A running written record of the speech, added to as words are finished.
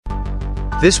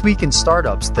This Week in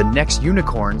Startups, the next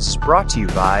unicorns is brought to you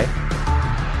by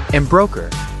Embroker.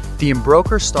 The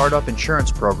Embroker Startup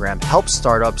Insurance Program helps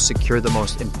startups secure the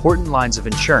most important lines of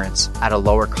insurance at a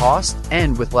lower cost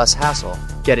and with less hassle.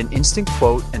 Get an instant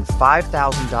quote and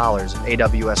 $5,000 of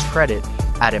AWS credit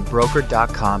at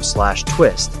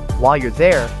embroker.com/twist. While you're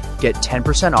there, get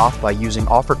 10% off by using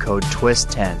offer code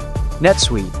TWIST10.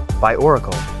 NetSuite by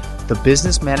Oracle, the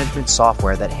business management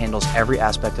software that handles every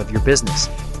aspect of your business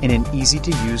in an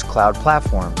easy-to-use cloud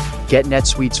platform. Get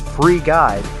NetSuite's free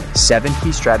guide, 7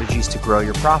 Key Strategies to Grow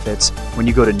Your Profits, when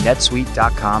you go to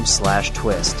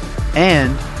netsuite.com/twist.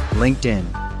 And LinkedIn.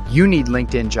 You need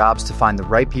LinkedIn Jobs to find the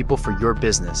right people for your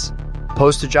business.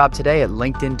 Post a job today at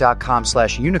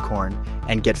linkedin.com/unicorn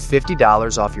and get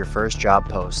 $50 off your first job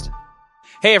post.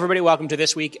 Hey, everybody. Welcome to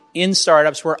This Week in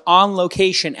Startups. We're on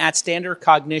location at Standard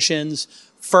Cognition's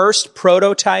first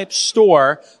prototype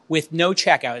store with no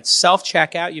checkout. It's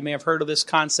self-checkout. You may have heard of this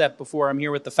concept before. I'm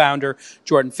here with the founder,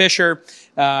 Jordan Fisher,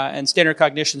 and Standard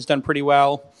Cognition's done pretty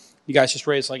well. You guys just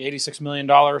raised like $86 million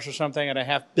or something at a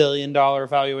 $500 million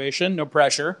valuation. No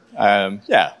pressure. No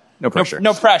pressure.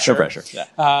 No pressure. No pressure. Yeah.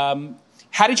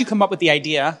 How did you come up with the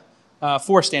idea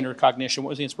for Standard Cognition? What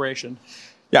was the inspiration?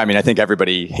 Yeah, I mean, I think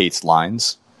everybody hates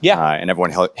lines. Yeah. And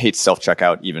everyone hates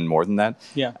self-checkout even more than that.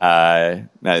 Yeah.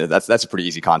 That's a pretty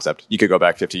easy concept. You could go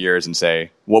back 50 years and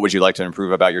say, what would you like to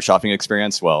improve about your shopping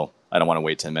experience? Well, I don't want to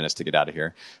wait 10 minutes to get out of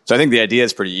here. So I think the idea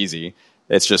is pretty easy.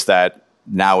 It's just that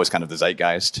now is kind of the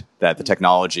zeitgeist, that the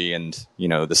technology and,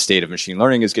 the state of machine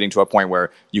learning is getting to a point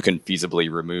where you can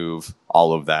feasibly remove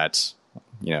all of that,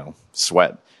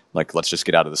 sweat. Like, let's just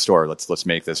get out of the store. Let's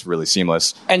make this really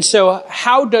seamless. And so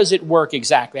how does it work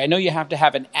exactly? I know you have to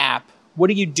have an app. What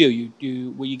do?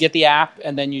 Will you get the app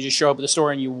and then you just show up at the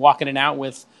store and you walk in and out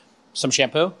with some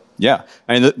shampoo? Yeah.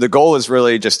 I mean, the goal is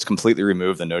really just to completely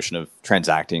remove the notion of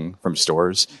transacting from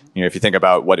stores. If you think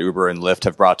about what Uber and Lyft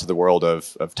have brought to the world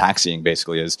of taxiing,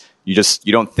 basically is you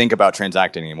don't think about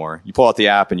transacting anymore. You pull out the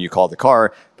app and you call the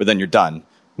car, but then you're done.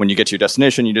 When you get to your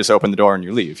destination, you just open the door and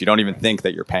you leave. You don't even think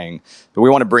that you're paying. But we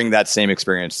want to bring that same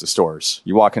experience to stores.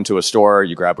 You walk into a store,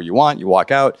 you grab what you want, you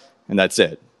walk out, and that's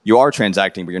it. You are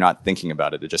transacting, but you're not thinking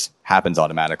about it. It just happens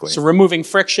automatically. So removing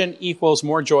friction equals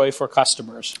more joy for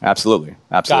customers. Absolutely.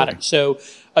 Got it. So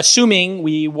assuming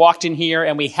we walked in here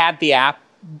and we had the app,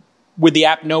 would the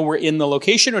app know we're in the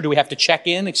location, or do we have to check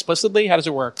in explicitly? How does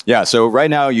it work? Yeah, so right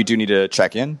now you do need to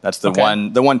check in. That's the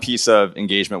one piece of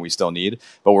engagement we still need,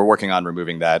 but we're working on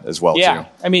removing that as well, too.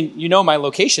 I mean, my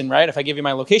location, right? If I give you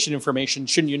my location information,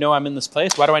 shouldn't you know I'm in this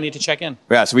place? Why do I need to check in?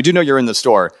 Yeah, so we do know you're in the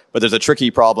store, but there's a tricky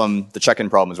problem. The check-in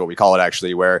problem is what we call it,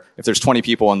 actually, where if there's 20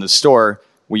 people in the store,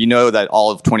 we know that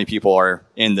all of 20 people are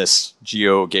in this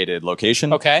geo-gated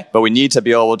location. Okay. But we need to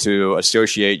be able to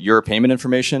associate your payment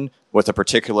information with a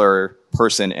particular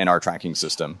person in our tracking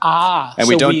system. And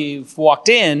we've walked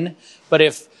in, but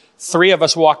if 3 of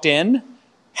us walked in,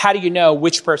 how do you know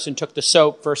which person took the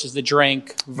soap versus the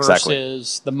drink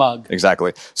versus the mug?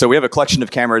 Exactly. So we have a collection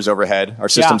of cameras overhead. Our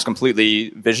system's completely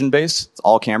vision-based. It's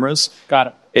all cameras. Got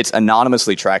it. It's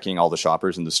anonymously tracking all the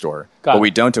shoppers in the store. But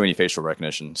we don't do any facial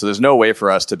recognition. So there's no way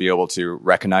for us to be able to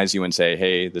recognize you and say,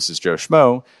 hey, this is Joe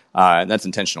Schmo. And that's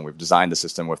intentional. We've designed the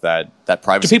system with that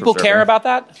privacy. Do people care about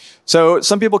that? So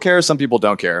some people care, some people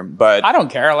don't care. But I don't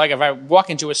care. Like if I walk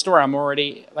into a store, I'm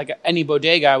already, like any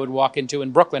bodega I would walk into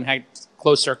in Brooklyn had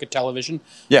closed circuit television.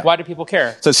 Yeah. Why do people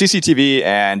care? So CCTV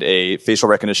and a facial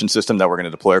recognition system that we're going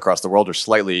to deploy across the world are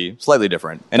slightly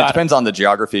different. And it depends on the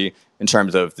geography in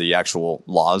terms of the actual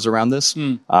laws around this,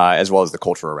 as well as the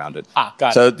culture around it.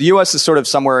 Got so it. The U.S. is sort of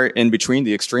somewhere in between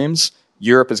the extremes.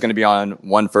 Europe is going to be on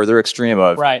one further extreme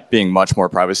of being much more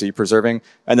privacy preserving.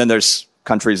 And then there's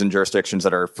countries and jurisdictions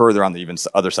that are further on the even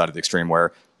other side of the extreme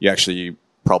where you actually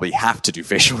probably have to do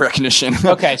facial recognition.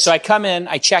 Okay, so I come in,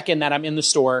 I check in that I'm in the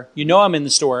store. You know I'm in the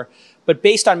store. But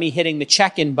based on me hitting the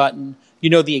check-in button,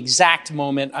 you know the exact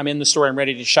moment I'm in the store and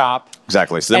ready to shop.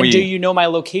 Exactly. So then do you know my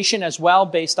location as well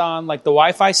based on like the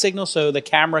Wi-Fi signal so the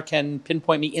camera can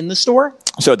pinpoint me in the store?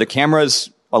 So the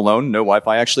cameras alone, no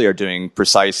Wi-Fi actually, are doing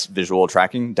precise visual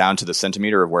tracking down to the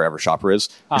centimeter of wherever shopper is,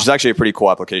 which is actually a pretty cool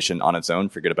application on its own.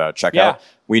 Forget about checkout. Yeah.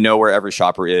 We know where every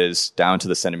shopper is down to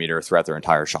the centimeter throughout their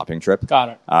entire shopping trip.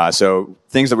 Got it. So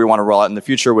things that we want to roll out in the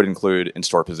future would include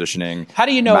in-store positioning. How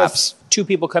do you know maps. if 2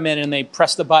 people come in and they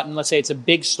press the button, let's say it's a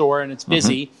big store and it's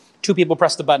busy, 2 people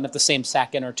press the button at the same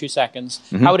second or 2 seconds,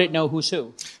 how would it know who's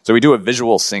who? So we do a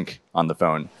visual sync on the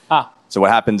phone. So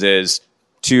what happens is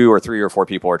 2 or 3 or 4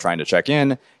 people are trying to check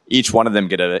in. Each one of them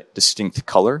get a distinct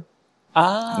color.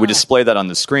 We display that on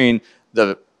the screen.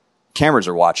 The cameras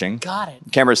are watching. Got it. The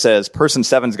camera says person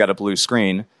 7's got a blue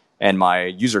screen, and my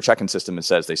user check-in system, it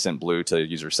says they sent blue to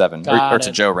user 7, Got or it.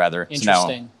 to Joe, rather. So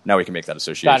Interesting. now we can make that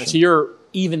association. Got it. So you're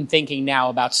even thinking now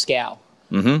about scale.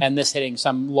 And this hitting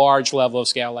some large level of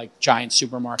scale, like giant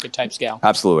supermarket type scale.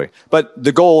 Absolutely. But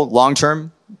the goal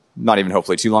long-term, not even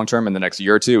hopefully too long-term, in the next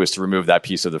year or two, is to remove that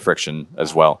piece of the friction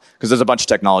as well. Because there's a bunch of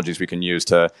technologies we can use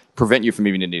to prevent you from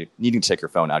even needing to take your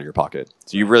phone out of your pocket.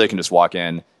 So you really can just walk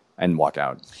in and walk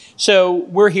out. So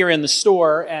we're here in the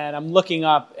store, and I'm looking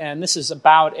up, and this is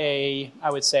about I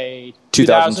would say,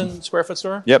 2,000 square foot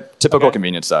store? Yep, typical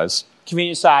convenience size.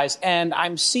 Convenient size. And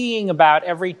I'm seeing about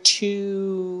every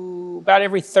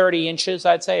 30 inches,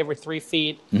 I'd say, every 3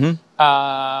 feet. Maybe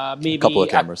a couple of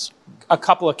cameras. A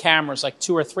couple of cameras, like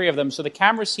 2 or 3 of them. So the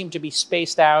cameras seem to be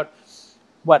spaced out,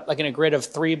 like in a grid of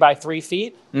 3 by 3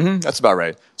 feet? That's about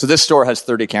right. So this store has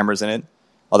 30 cameras in it,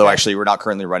 although actually we're not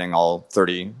currently running all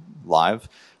 30 live.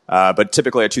 But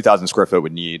typically a 2,000 square foot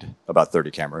would need about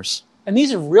 30 cameras. And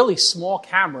these are really small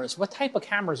cameras. What type of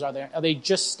cameras are there? Are they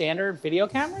just standard video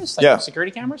cameras, like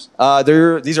security cameers?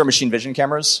 These are machine vision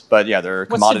cameras, but yeah, they're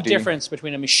commodity. What's the difference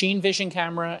between a machine vision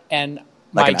camera and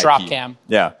Like my an drop IP. cam?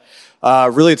 Yeah.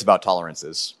 Really, it's about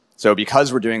tolerances. So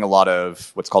because we're doing a lot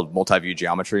of what's called multi-view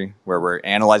geometry, where we're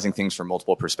analyzing things from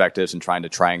multiple perspectives and trying to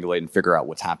triangulate and figure out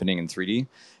what's happening in 3D,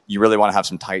 you really want to have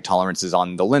some tight tolerances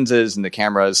on the lenses and the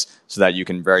cameras so that you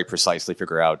can very precisely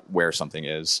figure out where something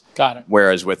is. Got it.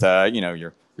 Whereas with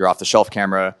your off-the-shelf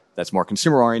camera that's more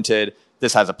consumer-oriented,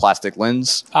 this has a plastic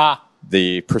lens.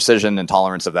 The precision and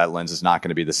tolerance of that lens is not going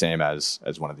to be the same as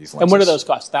one of these lenses. And what do those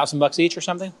cost? $1,000 each or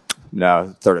something? No, a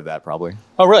third of that probably.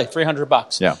 Oh, really?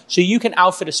 $300? Yeah. So you can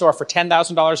outfit a store for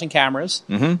 $10,000 in cameras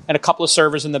and a couple of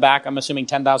servers in the back. I'm assuming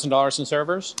 $10,000 in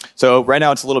servers? So right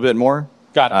now it's a little bit more.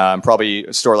 Got it. Probably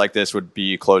a store like this would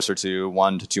be closer to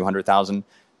 1 to 200,000.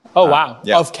 Oh, wow.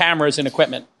 Yeah. Of cameras and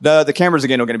equipment. The cameras,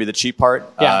 again, are going to be the cheap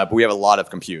part, but we have a lot of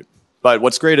compute. But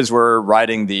what's great is we're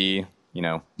riding the,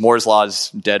 Moore's Law is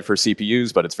dead for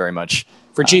CPUs, but it's very much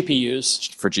For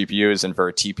GPUs. For GPUs and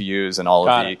for TPUs and all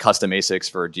of the custom ASICs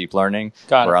for deep learning.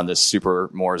 We're on this super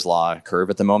Moore's Law curve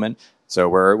at the moment. So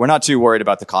we're not too worried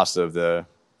about the cost of the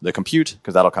compute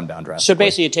because that'll come down drastically. So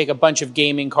basically you take a bunch of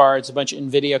gaming cards, a bunch of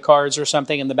NVIDIA cards or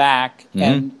something in the back,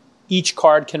 and each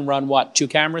card can run what? 2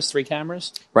 cameras, 3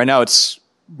 cameras? Right now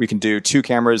we can do 2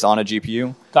 cameras on a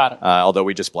GPU. Got it. Although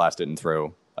we just blast it and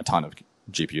throw a ton of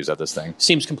GPUs at this thing.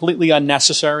 Seems completely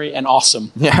unnecessary and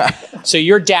awesome. Yeah. So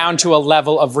you're down to a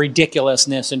level of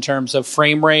ridiculousness in terms of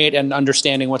frame rate and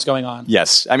understanding what's going on.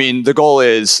 Yes. I mean, the goal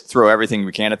is throw everything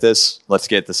we can at this. Let's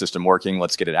get the system working.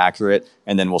 Let's get it accurate.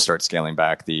 And then we'll start scaling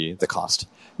back the cost.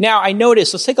 Now, I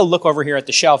noticed, let's take a look over here at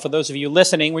the shelf. For those of you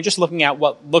listening, we're just looking at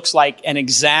what looks like an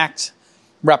exact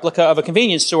replica of a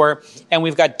convenience store. And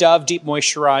we've got Dove Deep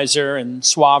Moisturizer and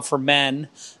Suave for Men,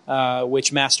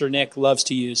 which Master Nick loves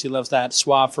to use. He loves that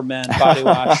Suave for Men body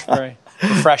wash. Very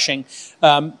refreshing.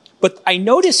 But I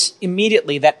notice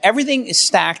immediately that everything is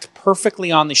stacked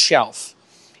perfectly on the shelf.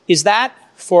 Is that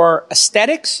for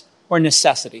aesthetics or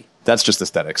necessity? That's just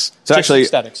aesthetics. So just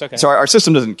aesthetics, okay. So our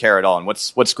system doesn't care at all. And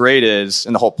what's great is,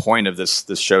 and the whole point of this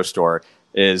show store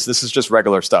is this is just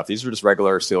regular stuff. These are just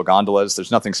regular steel gondolas.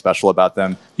 There's nothing special about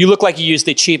them. You look like you use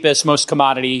the cheapest, most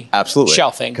commodity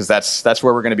shelving. Because that's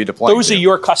where we're going to be deploying. Those are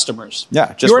your customers.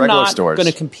 Yeah, just regular stores. You're not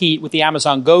going to compete with the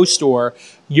Amazon Go store.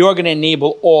 You're going to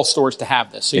enable all stores to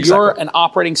have this. So you're an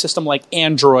operating system like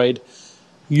Android.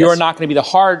 You're not going to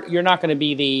be you're not going to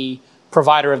be the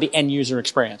provider of the end user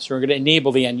experience. You're going to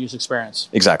enable the end user experience.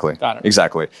 Exactly. Got it.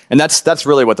 Exactly. And that's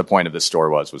really what the point of this store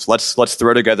was let's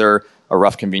throw together a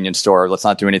rough convenience store. Let's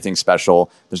not do anything special.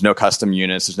 There's no custom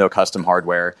units. There's no custom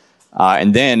hardware.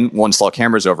 And then we'll install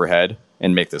cameras overhead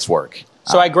and make this work.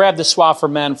 So I grabbed the Suave for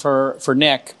Men for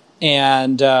Nick,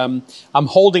 and I'm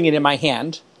holding it in my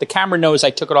hand. The camera knows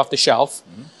I took it off the shelf.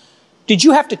 Mm-hmm. Did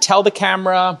you have to tell the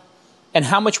camera, and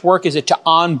how much work is it to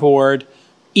onboard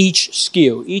each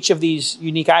SKU, each of these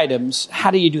unique items?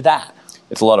 How do you do that?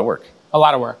 It's a lot of work. A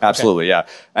lot of work. Absolutely, yeah.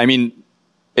 I mean,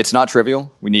 it's not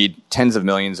trivial. We need tens of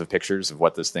millions of pictures of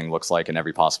what this thing looks like in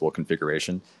every possible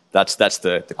configuration. That's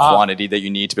the quantity that you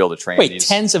need to be able to train these.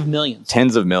 Tens of millions?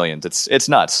 Tens of millions. It's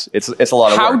nuts. It's a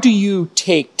lot of work. How do you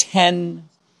take tens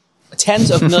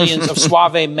of millions of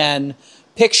Suave Men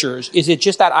pictures? Is it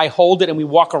just that I hold it and we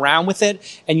walk around with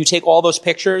it and you take all those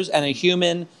pictures and a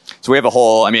human? So we have a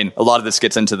lot of this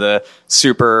gets into the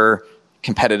super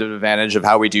competitive advantage of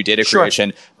how we do data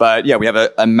creation. But yeah, we have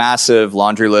a massive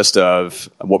laundry list of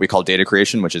what we call data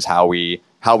creation, which is how we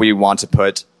want to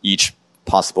put each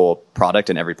possible product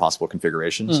in every possible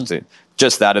configuration. So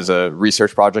just that is a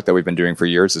research project that we've been doing for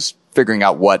years, is figuring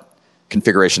out what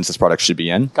configurations this product should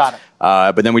be in. Got it.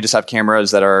 But then we just have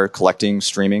cameras that are collecting,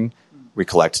 streaming. We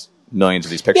collect millions of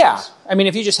these pictures. Yeah. I mean,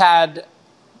 if you just had,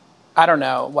 I don't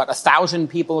know, 1,000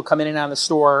 people come in and out of the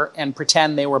store and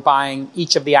pretend they were buying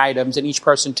each of the items and each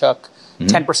person took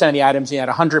 10% of the items, you had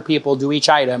 100 people do each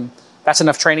item, that's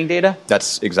enough training data?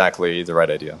 That's exactly the right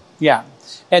idea. Yeah.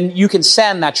 And you can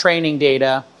send that training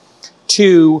data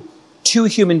to 2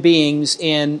 human beings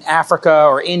in Africa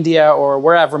or India or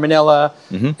wherever, Manila,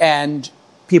 and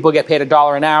people get paid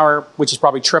 $1 an hour, which is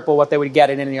probably triple what they would get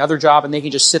in any other job, and they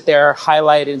can just sit there,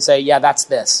 highlight it, and say, yeah, that's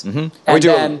this. And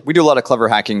we do a lot of clever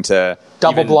hacking to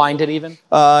double-blind it even?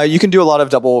 You can do a lot of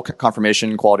double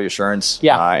confirmation, quality assurance.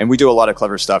 Yeah. And we do a lot of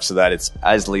clever stuff so that it's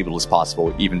as labeled as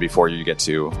possible even before you get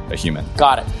to a human.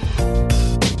 Got it.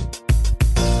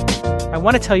 I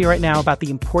want to tell you right now about the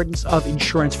importance of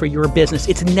insurance for your business.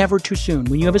 It's never too soon.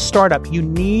 When you have a startup, you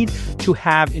need to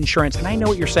have insurance. And I know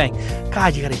what you're saying.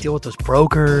 God, you got to deal with those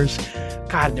brokers.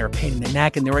 God, they're a pain in the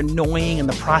neck and they're annoying and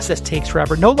the process takes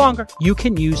forever. No longer. You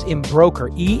can use Embroker,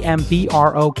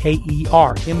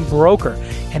 E-M-B-R-O-K-E-R, Embroker,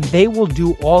 and they will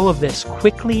do all of this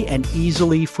quickly and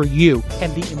easily for you.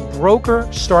 And the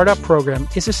Embroker Startup Program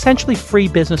is essentially free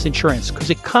business insurance because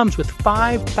it comes with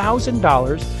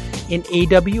 $5,000 in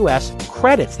AWS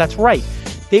credits. That's right.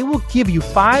 They will give you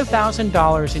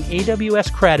 $5,000 in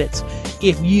AWS credits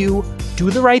if you do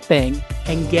the right thing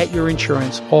and get your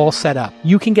insurance all set up.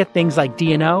 You can get things like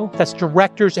D&O, that's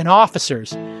directors and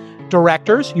officers.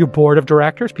 Directors, your board of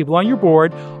directors, people on your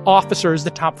board, officers,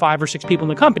 the top 5 or 6 people in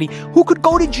the company who could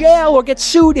go to jail or get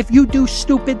sued if you do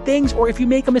stupid things or if you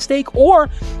make a mistake or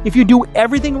if you do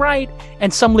everything right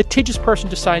and some litigious person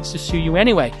decides to sue you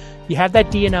anyway. You have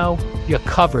that D&O, you're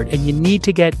covered, and you need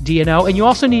to get D&O, and you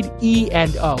also need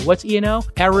E&O. What's E&O?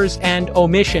 Errors and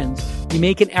omissions. You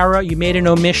make an error, you made an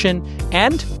omission,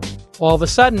 and all of a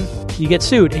sudden, you get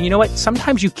sued. And you know what?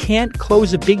 Sometimes you can't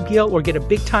close a big deal or get a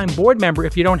big-time board member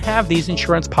if you don't have these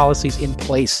insurance policies in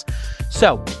place.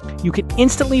 So, you can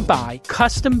instantly buy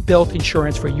custom-built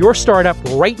insurance for your startup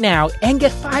right now and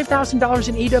get $5,000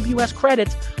 in AWS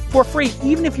credits for free,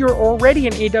 even if you're already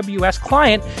an AWS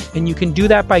client. And you can do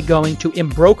that by going to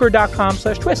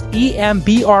embroker.com/twist,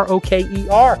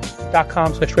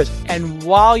 EMBROKER.com/twist. And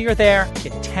while you're there,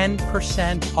 get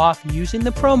 10% off using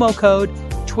the promo code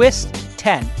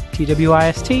TWIST10,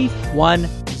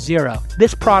 TWIST10.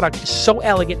 This product is so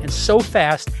elegant and so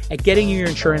fast at getting you your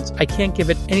insurance, I can't give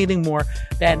it anything more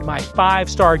than my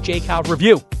 5-star JCal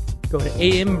review. Go to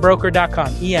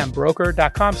embroker.com,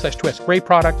 embroker.com/twist. Great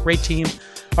product, great team.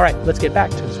 All right, let's get back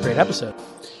to this great episode.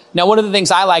 Now, one of the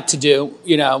things I like to do,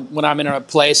 when I'm in a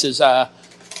place is, I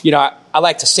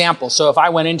like to sample. So if I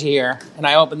went into here and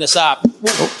I opened this up,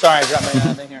 sorry, I dropped my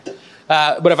thing here.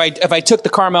 But if I took the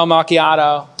caramel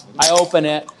macchiato, I open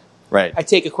it, right? I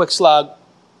take a quick slug,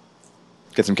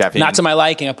 get some caffeine. Not to my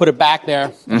liking. I put it back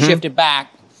there, shift it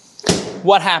back.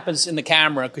 What happens in the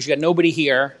camera? Because you got nobody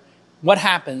here. What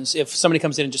happens if somebody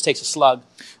comes in and just takes a slug?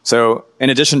 So in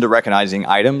addition to recognizing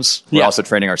items, we're also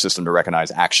training our system to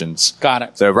recognize actions. Got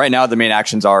it. So right now, the main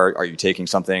actions are you taking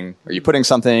something? Are you putting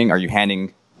something? Are you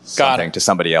handing something to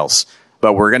somebody else?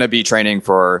 But we're going to be training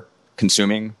for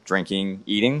consuming, drinking,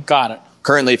 eating. Got it.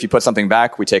 Currently, if you put something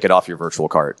back, we take it off your virtual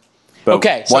cart. But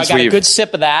okay, so I got a good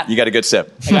sip of that. You got a good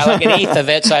sip. I got like an eighth of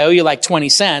it, so I owe you like 20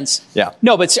 cents. Yeah.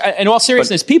 No, but in all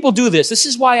seriousness, people do this. This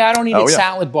is why I don't eat at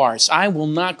salad bars. I will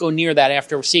not go near that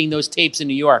after seeing those tapes in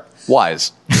New York.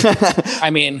 Wise. I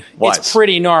mean, it's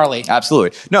pretty gnarly.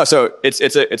 Absolutely. No, so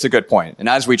it's a good point. And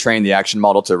as we train the action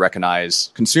model to recognize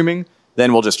consuming,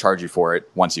 then we'll just charge you for it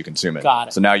once you consume it. Got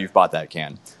it. So now you've bought that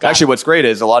can. Actually, what's great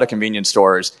is a lot of convenience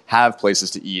stores have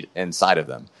places to eat inside of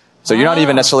them. So you're not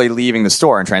even necessarily leaving the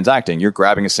store and transacting. You're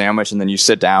grabbing a sandwich and then you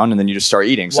sit down and then you just start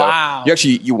eating. So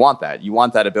you want that. You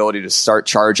want that ability to start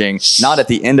charging, not at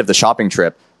the end of the shopping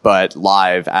trip, but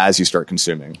live as you start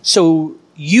consuming. So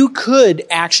you could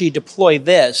actually deploy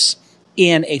this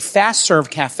in a fast serve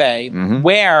cafe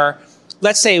where,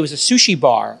 let's say it was a sushi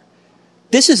bar.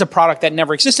 This is a product that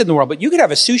never existed in the world, but you could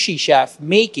have a sushi chef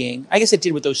making, I guess it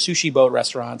did with those sushi boat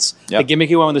restaurants, the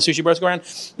gimmicky one when the sushi boats go around.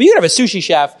 But you could have a sushi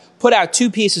chef put out 2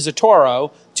 pieces of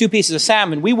toro, 2 pieces of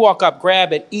salmon. We walk up,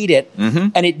 grab it, eat it,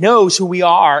 and it knows who we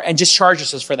are and just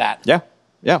charges us for that. Yeah.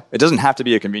 Yeah. It doesn't have to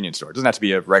be a convenience store. It doesn't have to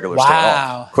be a regular store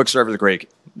at all. Quick serve is a great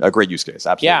use case.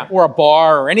 Absolutely. Yeah. Or a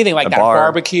bar or anything like that.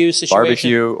 Barbecue situation.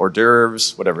 Barbecue, hors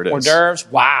d'oeuvres, whatever it is. Hors d'oeuvres.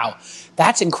 Wow.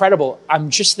 That's incredible. I'm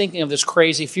just thinking of this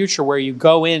crazy future where you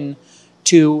go in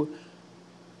to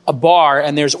a bar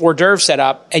and there's hors d'oeuvres set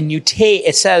up and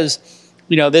it says,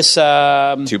 this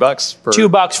 $2 for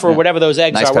 $2 for whatever those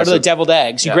eggs nice are. What are the pesto. deviled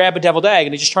eggs? You grab a deviled egg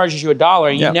and it just charges you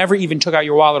 $1 and you never even took out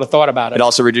your wallet or thought about it. It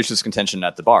also reduces contention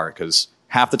at the bar because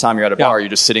half the time you're at a bar, you're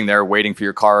just sitting there waiting for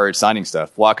your card, signing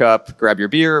stuff. Walk up, grab your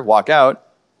beer, walk out.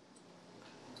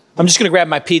 I'm just going to grab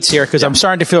my Pete's here because I'm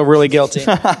starting to feel really guilty. You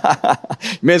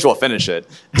may as well finish it.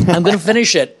 I'm going to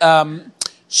finish it.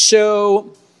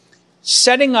 So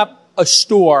setting up a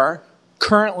store,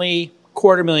 currently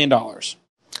 $250,000.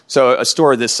 So a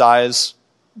store this size,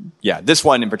 this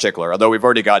one in particular, although we've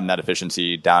already gotten that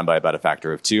efficiency down by about a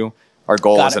factor of 2, our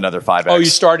goal is another 5x. Oh, you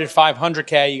started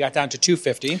 $500K, you got down to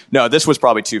 $250. No, this was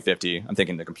probably $250. I'm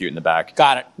thinking the compute in the back.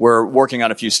 Got it. We're working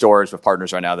on a few stores with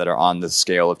partners right now that are on the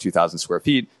scale of 2,000 square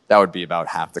feet. That would be about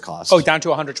half the cost. Oh, down to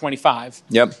 125.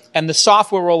 Yep. And the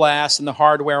software will last and the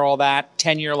hardware, all that,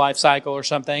 10-year life cycle or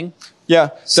something?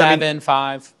 Yeah. So, 7,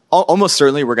 5? Almost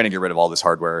certainly we're going to get rid of all this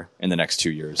hardware in the next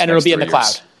 2 years. And it'll be in the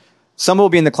cloud? Some will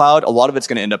be in the cloud. A lot of it's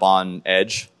going to end up on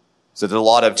edge. So there's a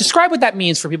lot of... Describe what that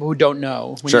means for people who don't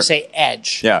know when you say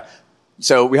edge. Yeah.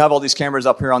 So we have all these cameras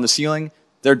up here on the ceiling.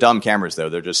 They're dumb cameras, though.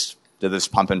 They're just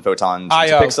pumping photons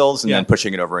into pixels and then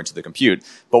pushing it over into the compute.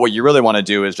 But what you really want to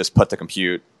do is just put the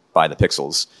compute by the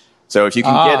pixels. So if you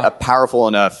can get a powerful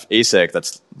enough ASIC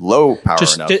that's low power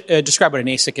enough... Describe what an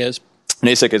ASIC is. An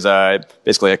ASIC is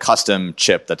basically a custom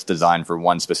chip that's designed for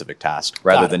one specific task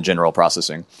rather than general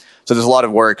processing. So there's a lot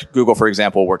of work. Google, for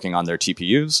example, working on their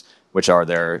TPUs, which are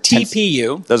their...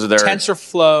 TPU. Those are their...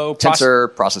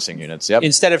 Tensor processing units, yep.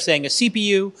 Instead of saying a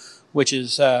CPU, which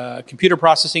is a computer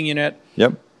processing unit.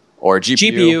 Yep. Or a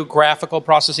GPU. GPU, graphical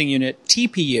processing unit.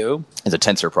 TPU is a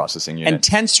tensor processing unit. And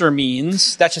tensor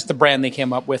means, that's just the brand they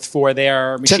came up with for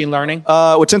their machine learning?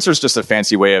 Tensor is just a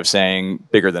fancy way of saying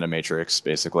bigger than a matrix,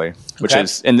 basically. Which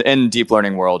is, in deep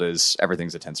learning world, is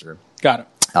everything's a tensor. Got it.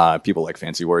 People like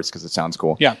fancy words because it sounds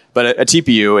cool. Yeah. But a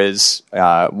TPU is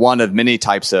one of many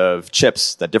types of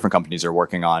chips that different companies are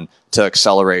working on to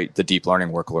accelerate the deep learning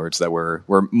workloads that we're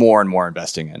more and more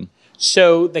investing in.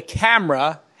 So the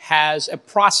camera has a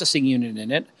processing unit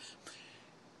in it.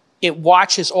 It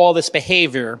watches all this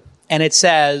behavior and it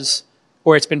says,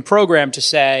 or it's been programmed to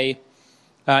say,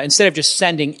 instead of just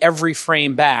sending every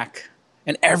frame back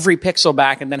and every pixel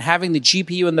back and then having the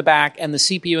GPU in the back and the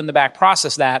CPU in the back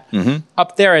process that,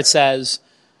 up there it says,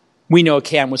 we know a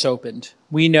can was opened.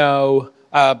 We know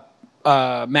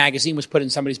a magazine was put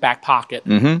in somebody's back pocket.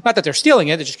 Not that they're stealing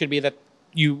it. It just could be that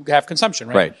you have consumption,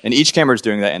 right? Right. And each camera is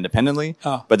doing that independently,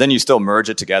 but then you still merge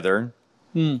it together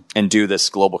and do this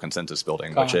global consensus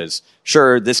building, which is,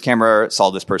 sure, this camera saw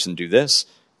this person do this,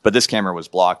 but this camera was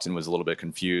blocked and was a little bit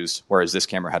confused, whereas this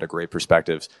camera had a great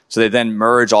perspective. So they then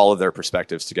merge all of their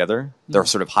perspectives together, their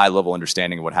sort of high-level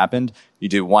understanding of what happened. You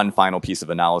do one final piece of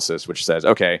analysis, which says,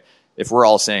 okay, if we're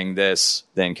all saying this,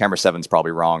 then camera 7's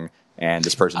probably wrong, and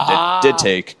this person did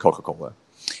take Coca-Cola.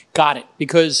 Got it.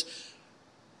 Because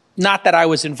not that I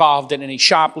was involved in any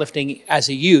shoplifting as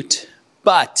a youth,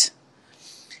 but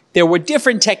there were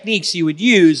different techniques you would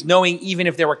use knowing even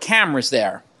if there were cameras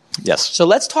there. Yes. So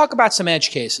let's talk about some edge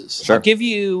cases. Sure. I'll give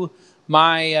you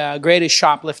my greatest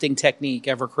shoplifting technique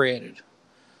ever created.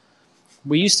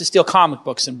 We used to steal comic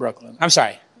books in Brooklyn. I'm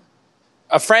sorry.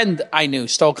 A friend I knew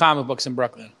stole comic books in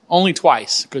Brooklyn. Only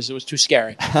twice because it was too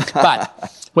scary.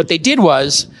 But what they did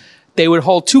was they would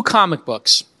hold 2 comic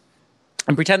books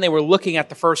and pretend they were looking at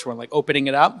the first one, like opening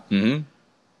it up. And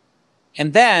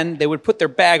then they would put their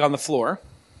bag on the floor.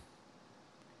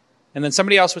 And then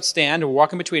somebody else would stand or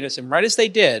walk in between us. And right as they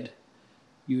did,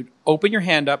 you'd open your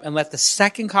hand up and let the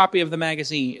second copy of the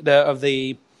magazine, of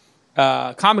the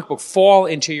comic book fall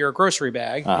into your grocery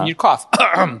bag. And you'd cough.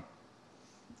 You're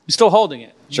still holding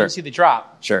it. You can see the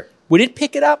drop. Sure. Would it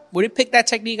pick it up? Would it pick that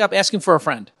technique up asking for a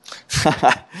friend?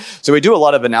 So we do a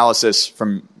lot of analysis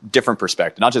from different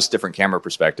perspectives, not just different camera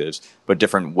perspectives, but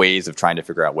different ways of trying to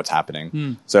figure out what's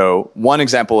happening. So one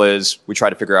example is we try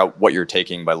to figure out what you're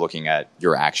taking by looking at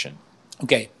your action.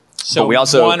 Okay. So we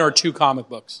also, 1 or 2 comic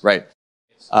books. Right.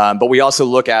 But we also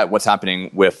look at what's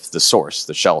happening with the source,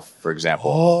 the shelf, for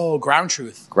example. Oh, ground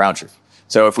truth. Ground truth.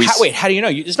 So if we... Wait, how do you know?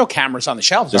 There's no cameras on the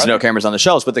shelves, There's no cameras on the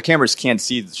shelves, but the cameras can't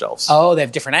see the shelves. Oh, they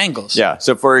have different angles. Yeah.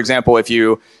 So for example, if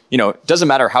it doesn't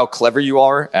matter how clever you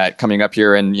are at coming up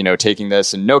here and, taking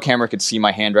this, and no camera could see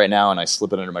my hand right now, and I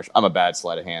slip it under my... I'm a bad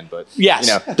sleight of hand, but, yes.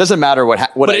 It doesn't matter what I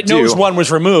do. But it knows one was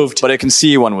removed. But it can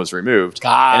see one was removed.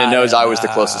 And it knows I was the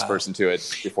closest person to it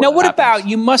before Now, what happens. about,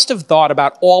 you must have thought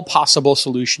about all possible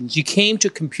solutions. You came to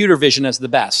computer vision as the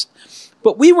best.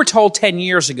 But we were told 10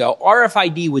 years ago,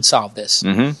 RFID would solve this.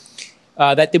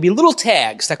 that there'd be little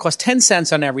tags that cost 10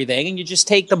 cents on everything, and you just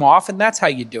take them off, and that's how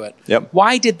you do it. Yep.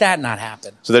 Why did that not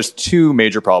happen? So there's 2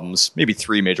 major problems, maybe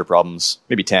 3 major problems,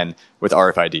 maybe 10 with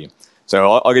RFID.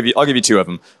 So I'll give you 2 of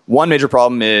them. One major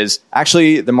problem is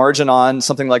actually the margin on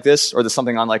something like this or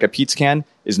something on like a Pete's can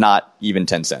is not even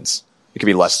 10 cents. It could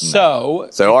be less than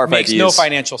that. So RFID makes no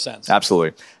financial sense.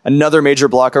 Absolutely. Another major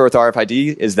blocker with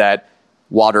RFID is that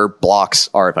water blocks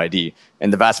RFID.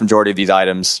 And the vast majority of these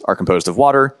items are composed of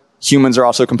water. Humans are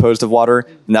also composed of water,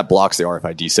 and that blocks the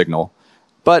RFID signal.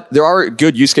 But there are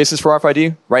good use cases for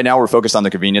RFID. Right now, we're focused on the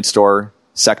convenience store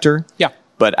sector. Yeah.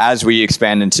 But as we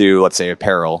expand into, let's say,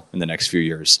 apparel in the next few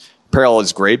years, apparel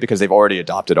is great because they've already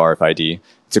adopted RFID.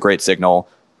 It's a great signal.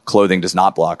 Clothing does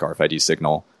not block RFID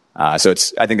signal. So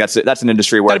I think that's an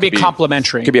industry where that'd be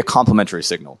complementary. It could be a complementary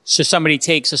signal. So somebody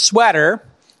takes a sweater.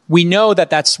 We know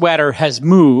that sweater has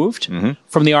moved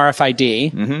from the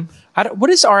RFID. Mm-hmm. What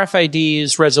is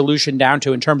RFID's resolution down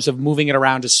to in terms of moving it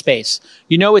around a space?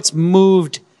 You know it's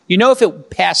moved. You know if it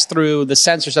passed through the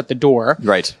sensors at the door.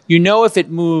 Right. You know if it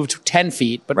moved 10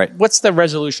 feet. But What's the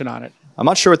resolution on it? I'm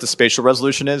not sure what the spatial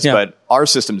resolution is, but our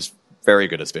system's very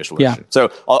good at spatial resolution.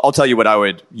 So I'll tell you what I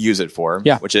would use it for,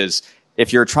 which is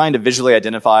if you're trying to visually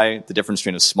identify the difference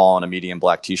between a small and a medium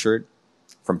black T-shirt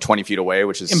from 20 feet away,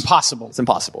 which is impossible. It's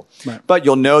impossible. Right. But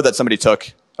you'll know that somebody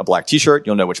took a black T-shirt.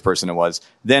 You'll know which person it was.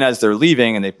 Then as they're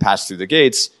leaving and they pass through the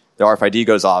gates, the RFID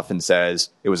goes off and says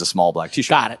it was a small black T-shirt.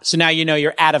 Got it. So now you know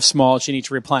you're out of smalls. You need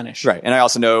to replenish. Right. And I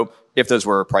also know if those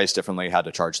were priced differently, how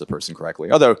to charge the person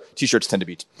correctly. Although T-shirts tend to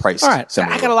be priced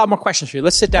similarly. I got a lot more questions for you.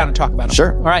 Let's sit down and talk about them.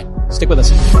 Sure. All right. Stick with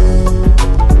us.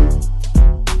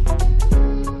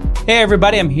 Hey,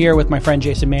 everybody. I'm here with my friend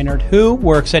Jason Maynard, who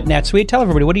works at NetSuite. Tell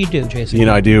everybody, what do you do, Jason?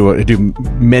 I do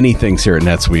many things here at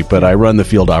NetSuite, but I run the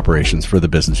field operations for the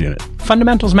business unit.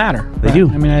 Fundamentals matter. They do.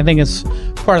 I mean, I think it's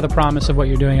part of the promise of what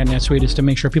you're doing at NetSuite is to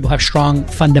make sure people have strong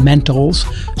fundamentals.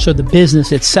 So the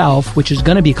business itself, which is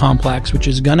going to be complex, which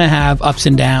is going to have ups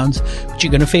and downs, but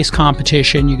you're going to face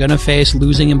competition, you're going to face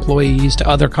losing employees to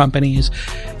other companies,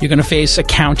 you're going to face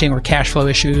accounting or cash flow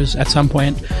issues at some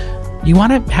point. You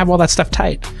want to have all that stuff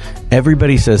tight.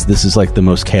 Everybody says this is like the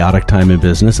most chaotic time in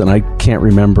business, and I can't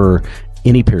remember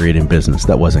any period in business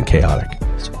that wasn't chaotic.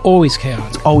 It's always chaotic.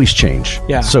 It's always change.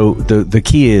 Yeah. So the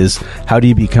key is, how do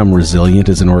you become resilient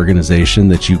as an organization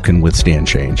that you can withstand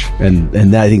change?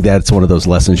 And I think that's one of those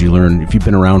lessons you learn if you've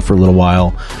been around for a little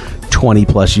while. 20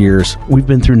 plus years, we've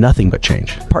been through nothing but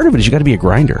change. Part of it is you got to be a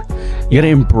grinder. You got to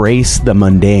embrace the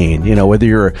mundane. Whether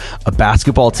you're a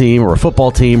basketball team or a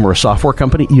football team or a software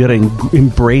company, you got to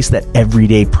embrace that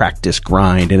everyday practice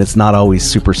grind, and it's not always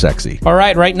super sexy. All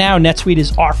right, right now, NetSuite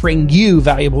is offering you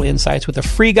valuable insights with a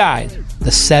free guide,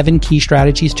 the 7 key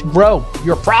strategies to grow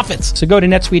your profits. So go to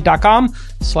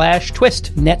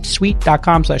netsuite.com/twist,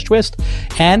 netsuite.com/twist,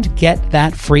 and get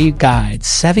that free guide.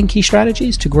 7 key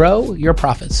strategies to grow your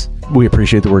profits. We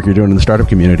appreciate the work you're doing in the startup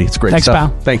community. It's great stuff.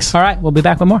 Thanks, pal. Thanks. All right, we'll be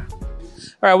back with more. All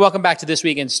right, welcome back to This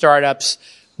Week in Startups.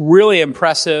 Really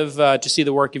impressive to see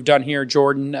the work you've done here,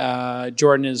 Jordan.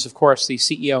 Jordan is, of course, the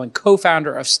CEO and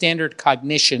co-founder of Standard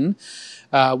Cognition,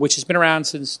 which has been around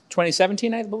since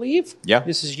 2017, I believe. Yeah.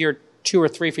 This is year 2 or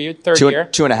 3 for you, third year.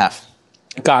 2.5.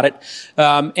 Got it.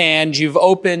 And you've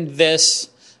opened this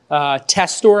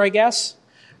test store, I guess,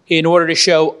 in order to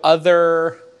show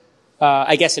other,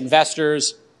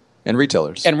 investors and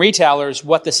retailers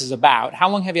what this is about. How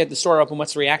long have you had the store open?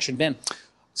 What's the reaction been?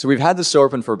 So we've had the store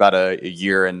open for about a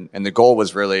year, and the goal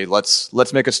was really let's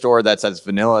make a store that's as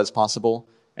vanilla as possible,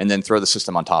 and then throw the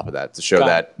system on top of that to show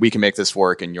that we can make this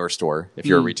work in your store if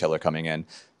you're a retailer coming in.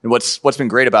 And what's been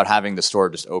great about having the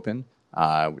store just open,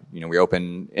 we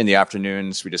open in the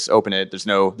afternoons. We just open it. There's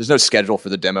no schedule for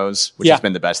the demos, which has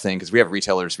been the best thing, because we have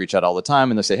retailers reach out all the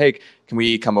time and they say, "Hey, can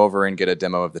we come over and get a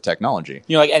demo of the technology?"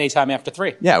 Like anytime after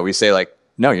 3. Yeah, we say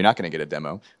no, you're not going to get a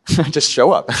demo. Just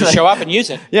show up. Just show up and use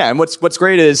it. Yeah, and what's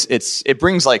great is it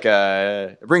brings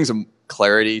a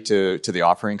clarity to the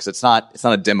offering, because it's not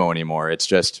a demo anymore. It's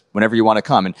just whenever you want to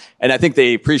come, and I think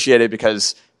they appreciate it,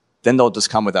 because then they'll just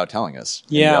come without telling us.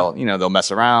 Yeah. And they'll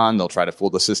mess around. They'll try to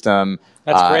fool the system.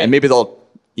 That's great. And maybe they'll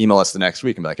email us the next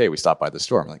week and be like, "Hey, we stopped by the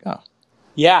store." I'm like, "Oh."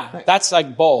 Yeah, that's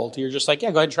bold. You're just like, "Yeah,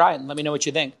 go ahead and try it and let me know what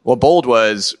you think." Well, bold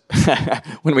was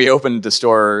when we opened the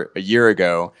store a year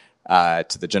ago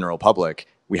to the general public,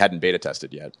 we hadn't beta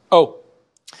tested yet. Oh.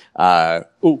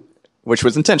 Which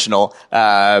was intentional,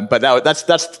 but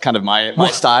that's kind of my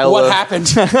style. What happened?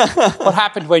 What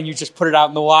happened when you just put it out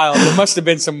in the wild? There must have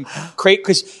been some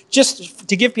because just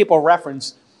to give people a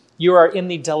reference, you are in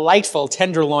the delightful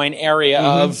Tenderloin area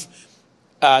of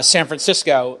San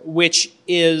Francisco, which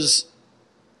is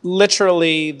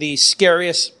literally the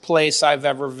scariest place I've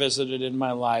ever visited in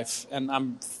my life. And I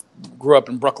grew up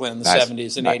in Brooklyn in the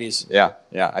 70s and 80s.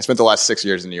 Yeah. I spent the last 6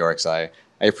 years in New York, so I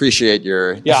appreciate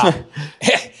your... Yeah.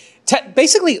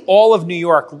 Basically, all of New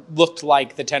York looked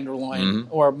like the Tenderloin,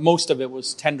 or most of it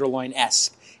was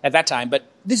Tenderloin-esque at that time.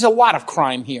 But there's a lot of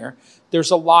crime here.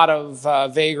 There's a lot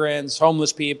of vagrants,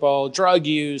 homeless people, drug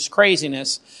use,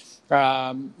 craziness,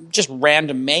 just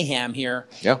random mayhem here.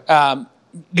 Yeah.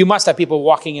 You must have people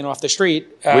walking in off the street.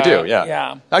 We do,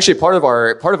 yeah. Actually, part of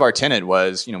our tenet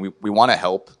was, we want to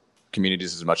help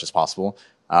communities as much as possible.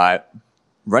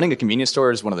 Running a convenience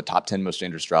store is one of the top 10 most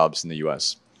dangerous jobs in the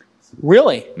U.S.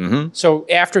 Really? Mm-hmm. So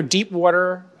after deep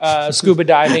water, scuba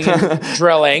diving, and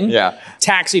drilling,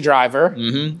 taxi driver,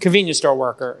 convenience store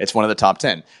worker. It's one of the top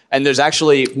 10. And there's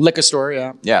actually... Liquor store,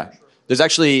 yeah. Yeah. There's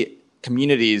actually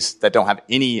communities that don't have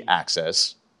any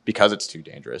access because it's too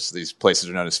dangerous. These places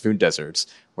are known as food deserts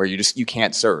where you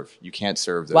can't serve. You can't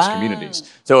serve those communities.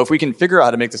 So if we can figure out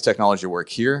how to make this technology work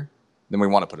here, then we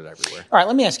want to put it everywhere. All right,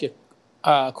 let me ask you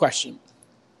a question.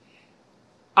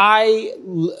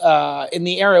 In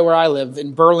the area where I live,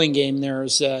 in Burlingame,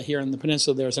 there's here in the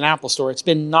peninsula, there's an Apple store. It's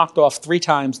been knocked off 3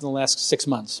 times in the last 6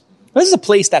 months. This is a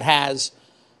place that has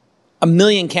 1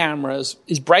 million cameras,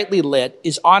 is brightly lit,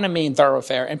 is on a main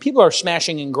thoroughfare, and people are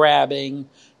smashing and grabbing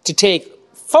to take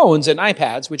phones and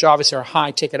iPads, which obviously are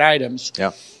high-ticket items.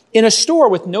 Yeah. In a store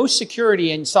with no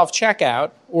security and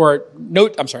self-checkout,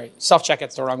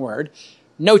 self-checkout's the wrong word.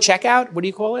 No checkout? What do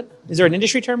you call it? Is there an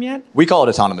industry term yet? We call it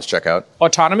autonomous checkout.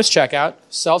 Autonomous checkout,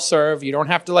 self-serve. You don't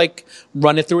have to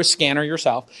run it through a scanner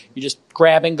yourself. You just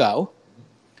grab and go.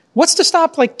 What's to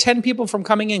stop 10 people from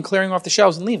coming in, clearing off the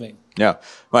shelves and leaving? Yeah.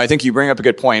 Well, I think you bring up a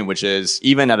good point, which is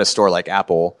even at a store like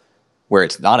Apple, where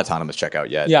it's not autonomous checkout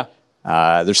yet,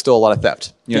 there's still a lot of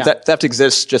theft. Theft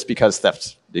exists just because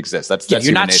theft exists. That's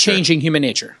you're not changing human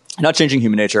nature. Not changing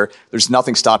human nature. There's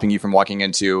nothing stopping you from walking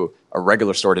into a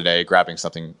regular store today, grabbing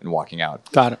something, and walking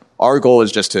out. Got it. Our goal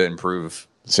is just to improve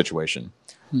the situation.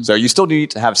 So you still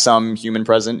need to have some human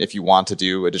present if you want to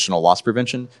do additional loss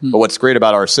prevention. But what's great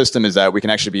about our system is that we can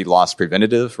actually be loss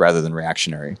preventative rather than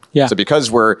reactionary. Yeah. So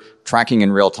because we're tracking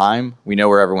in real time, we know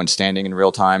where everyone's standing in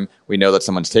real time. We know that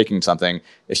someone's taking something.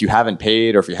 If you haven't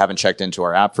paid or if you haven't checked into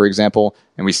our app, for example,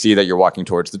 and we see that you're walking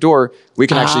towards the door, we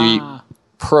can actually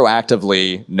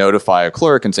proactively notify a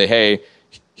clerk and say, hey,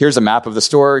 here's a map of the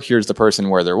store. Here's the person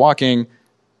where they're walking.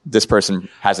 This person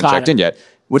hasn't checked in yet.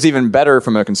 What's even better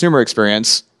from a consumer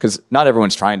experience, because not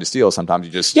everyone's trying to steal. Sometimes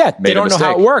you just they don't know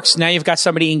how it works. Now you've got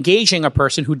somebody engaging a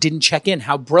person who didn't check in.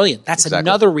 How brilliant. That's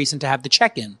another reason to have the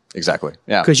check-in. Exactly.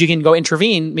 Yeah. Because you can go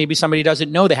intervene. Maybe somebody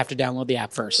doesn't know they have to download the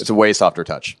app first. It's a way softer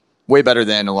touch. Way better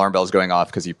than alarm bells going off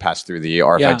because you passed through the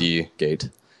RFID gate.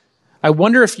 I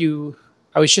wonder if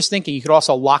I was just thinking you could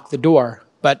also lock the door.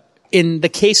 But in the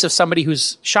case of somebody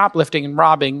who's shoplifting and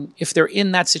robbing, if they're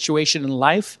in that situation in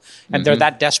life and they're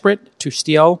that desperate to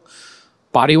steal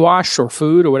body wash or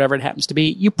food or whatever it happens to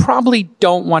be, you probably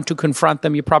don't want to confront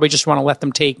them. You probably just want to let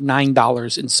them take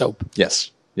 $9 in soap.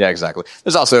 Yes. Yeah, exactly.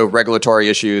 There's also regulatory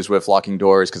issues with locking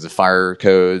doors because of fire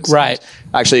codes. Right.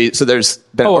 Actually, so there's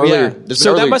been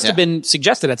that must have been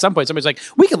suggested at some point. Somebody's like,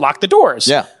 we can lock the doors.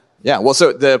 Yeah. Yeah, well,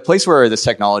 so the place where this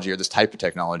technology or this type of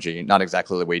technology, not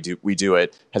exactly the way we do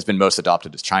it, has been most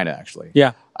adopted is China, actually.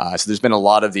 Yeah. So there's been a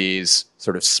lot of these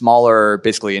sort of smaller,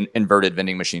 basically inverted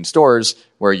vending machine stores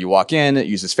where you walk in, it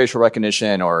uses facial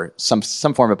recognition or some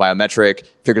form of biometric,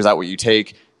 figures out what you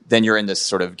take. Then you're in this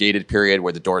sort of gated period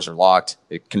where the doors are locked,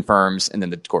 it confirms, and then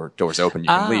the doors open, you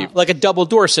can leave. Like a double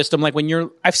door system. Like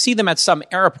I've seen them at some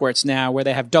airports now where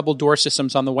they have double door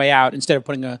systems on the way out instead of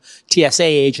putting a TSA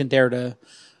agent there to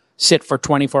sit for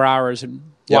 24 hours and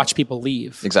watch people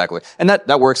leave. Exactly. And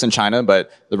that works in China,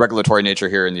 but the regulatory nature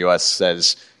here in the U.S.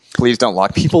 says, please don't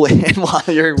lock people in while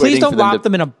you're please waiting don't for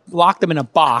them lock them in a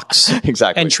box.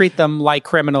 Exactly. And treat them like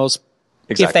criminals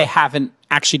if they haven't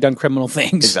actually done criminal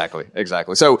things.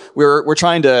 Exactly. So we're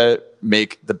trying to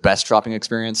make the best shopping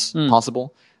experience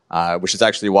possible, which is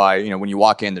actually why, when you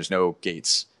walk in, there's no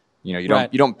gates. You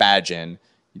don't badge in.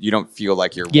 You don't feel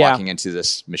like you're walking into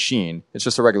this machine. It's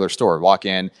just a regular store. Walk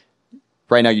in.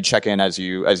 Right now, you check in as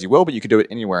you will, but you could do it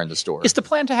anywhere in the store. Is the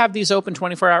plan to have these open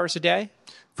 24 hours a day?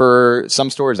 For some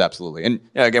stores, absolutely. And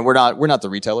again, we're not the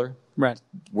retailer. Right.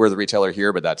 We're the retailer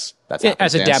here, but that's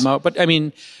as a demo. But I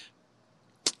mean,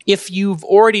 if you've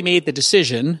already made the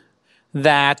decision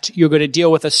that you're going to deal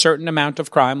with a certain amount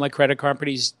of crime, like credit card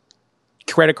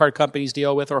companies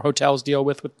deal with, or hotels deal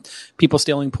with people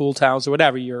stealing pool towels or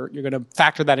whatever, you're going to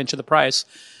factor that into the price.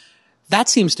 That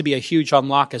seems to be a huge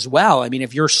unlock as well. I mean,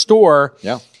 if your store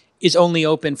is only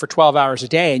open for 12 hours a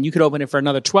day and you could open it for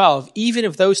another 12, even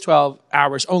if those 12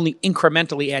 hours only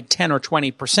incrementally add 10 or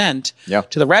 20%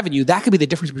 to the revenue, that could be the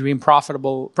difference between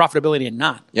profitability and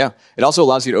not. Yeah. It also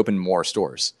allows you to open more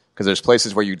stores because there's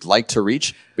places where you'd like to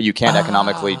reach, but you can't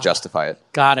economically justify it.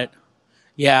 Got it.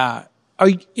 Yeah.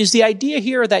 Is the idea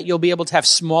here that you'll be able to have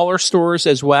smaller stores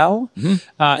as well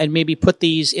and maybe put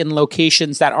these in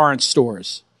locations that aren't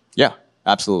stores? Yeah.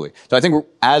 Absolutely. So I think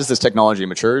as this technology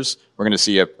matures, we're going to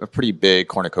see a pretty big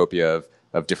cornucopia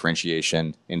of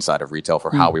differentiation inside of retail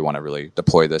for how we want to really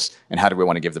deploy this and how do we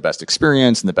want to give the best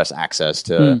experience and the best access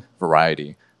to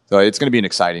variety. So it's going to be an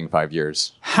exciting 5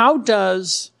 years. How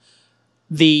does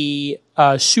the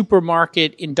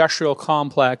supermarket industrial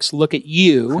complex look at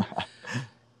you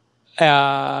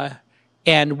and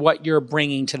what you're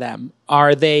bringing to them?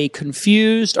 Are they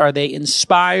confused? Are they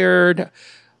inspired?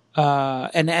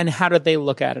 And how do they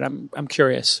look at it? I'm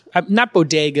curious. Not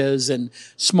bodegas and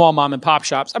small mom and pop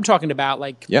shops. I'm talking about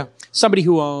somebody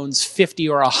who owns 50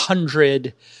 or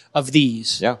 100 of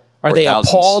these. Yeah. Are they thousands,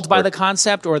 appalled by the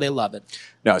concept or they love it?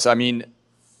 No. So, I mean,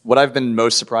 what I've been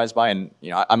most surprised by, and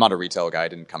I'm not a retail guy. I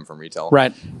didn't come from retail.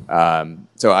 Right.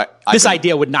 So this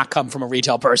idea would not come from a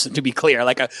retail person, to be clear.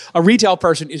 Like a retail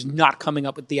person is not coming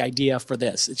up with the idea for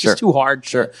this. It's just too hard.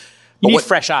 Sure. You need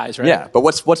fresh eyes, right? Yeah, but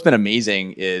what's been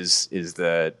amazing is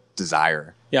the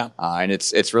desire. Yeah, and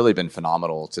it's really been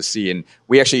phenomenal to see. And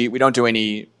we don't do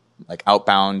any like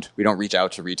outbound. We don't reach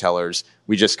out to retailers.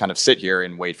 We just kind of sit here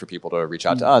and wait for people to reach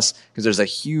out to us because there's a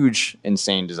huge,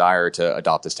 insane desire to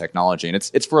adopt this technology, and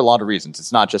it's for a lot of reasons.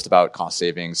 It's not just about cost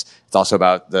savings. It's also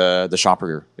about the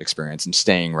shopper experience and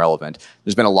staying relevant.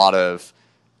 There's been a lot of,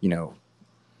 I don't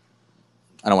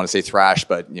want to say thrash,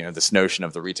 but this notion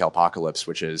of the retail apocalypse,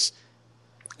 which is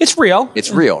it's real.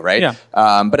 It's real, right? Yeah.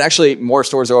 But actually, more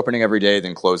stores are opening every day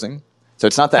than closing. So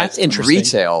it's not that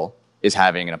retail is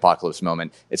having an apocalypse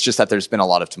moment. It's just that there's been a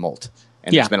lot of tumult.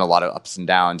 And there's been a lot of ups and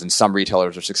downs. And some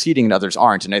retailers are succeeding and others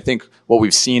aren't. And I think what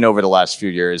we've seen over the last few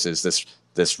years is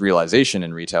this realization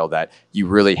in retail that you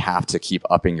really have to keep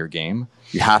upping your game.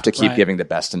 You have to keep giving the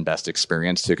best and best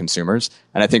experience to consumers.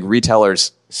 And I think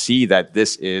retailers see that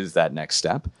this is that next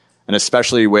step. And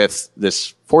especially with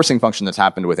this forcing function that's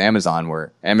happened with Amazon,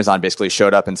 where Amazon basically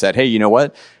showed up and said, hey, you know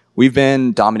what? We've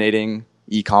been dominating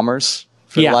e-commerce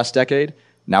for the last decade.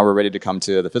 Now we're ready to come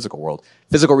to the physical world.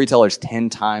 Physical retail is 10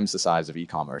 times the size of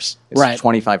e-commerce. It's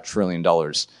 $25 trillion.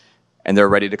 And they're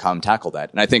ready to come tackle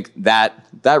that. And I think that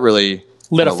really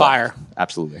lit a fire.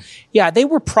 Absolutely. Yeah, they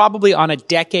were probably on a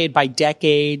decade by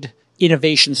decade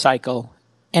innovation cycle.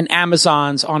 And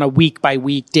Amazon's on a week by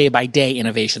week, day by day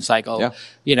innovation cycle.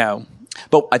 Yeah.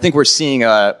 But I think we're seeing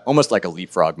almost like a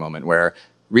leapfrog moment where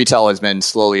retail has been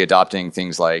slowly adopting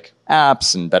things like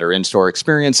apps and better in-store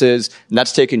experiences, and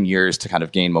that's taken years to kind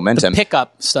of gain momentum. The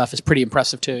pickup stuff is pretty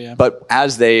impressive too. Yeah. But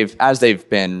as they've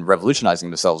been revolutionizing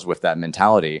themselves with that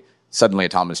mentality, suddenly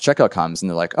autonomous checkout comes, and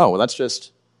they're like, oh, well, that's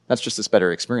just this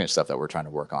better experience stuff that we're trying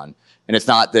to work on. And it's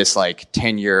not this like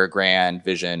 10-year grand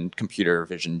vision, computer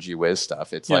vision, gee whiz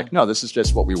stuff. It's like, no, this is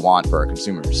just what we want for our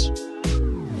consumers.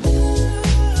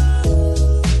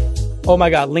 Oh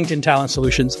my God, LinkedIn Talent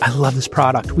Solutions. I love this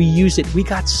product. We use it. We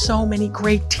got so many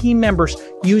great team members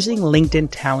using LinkedIn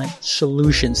Talent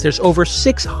Solutions. There's over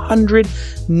 600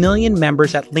 million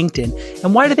members at LinkedIn.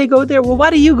 And why do they go there? Well,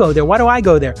 why do you go there? Why do I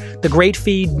go there? The great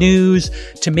feed, news,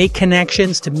 to make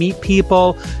connections, to meet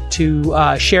people,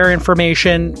 to share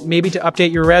information, maybe to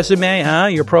update your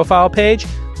resume, your profile page.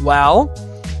 Well,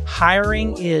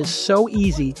 hiring is so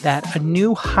easy that a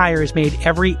new hire is made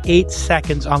every 8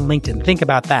 seconds on LinkedIn. Think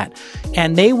about that.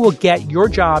 And they will get your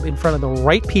job in front of the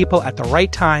right people at the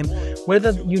right time,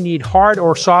 whether you need hard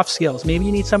or soft skills. Maybe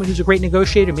you need somebody who's a great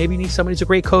negotiator. Maybe you need somebody who's a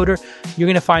great coder. You're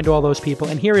going to find all those people.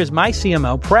 And here is my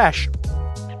CMO, Presh,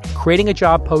 creating a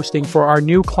job posting for our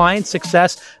new client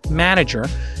success manager.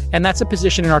 And that's a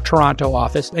position in our Toronto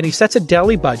office. And he sets a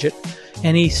daily budget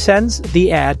and he sends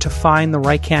the ad to find the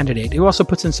right candidate. He also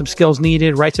puts in some skills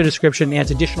needed, writes a description, and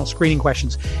adds additional screening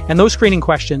questions. And those screening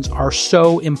questions are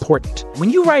so important.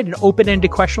 When you write an open-ended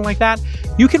question like that,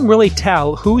 you can really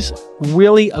tell who's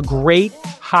really a great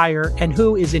hire and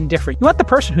who is indifferent. You want the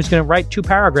person who's going to write 2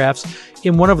 paragraphs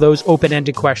in one of those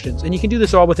open-ended questions. And you can do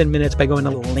this all within minutes by going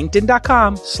to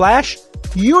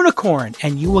linkedin.com/unicorn,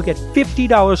 and you will get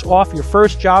 $50 off your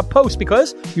first job post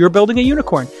because you're building a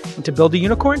unicorn. And to build a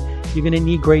unicorn, you're going to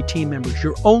need great team members.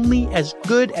 You're only as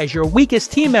good as your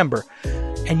weakest team member.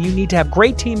 And you need to have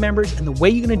great team members. And the way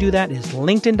you're going to do that is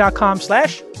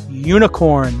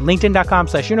linkedin.com/unicorn.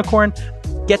 LinkedIn.com/unicorn.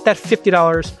 Get that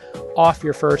 $50 off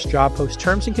your first job post.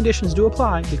 Terms and conditions do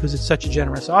apply because it's such a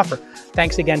generous offer.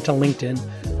 Thanks again to LinkedIn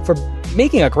for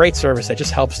making a great service that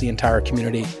just helps the entire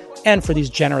community, and for these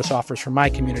generous offers from my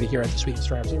community here at This Week in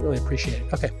Startups. I really appreciate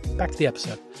it. Okay, back to the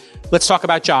episode. Let's talk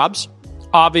about jobs.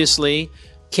 Obviously,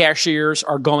 cashiers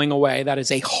are going away. That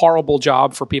is a horrible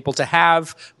job for people to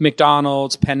have.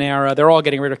 McDonald's, Panera, they're all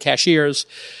getting rid of cashiers.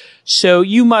 So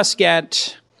you must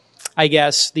get, I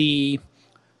guess, the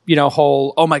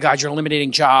whole, oh my God, you're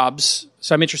eliminating jobs.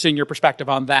 So I'm interested in your perspective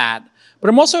on that. But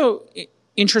I'm also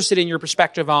interested in your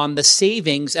perspective on the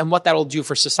savings and what that'll do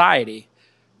for society.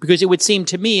 Because it would seem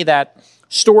to me that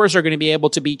stores are going to be able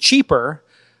to be cheaper,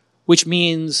 which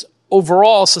means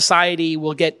overall society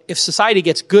will get, if society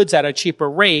gets goods at a cheaper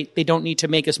rate, they don't need to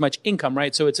make as much income,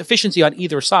 right? So it's efficiency on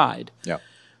either side. Yeah.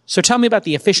 So tell me about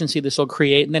the efficiency this will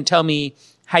create, and then tell me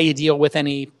how you deal with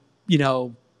any,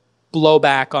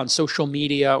 blowback on social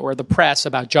media or the press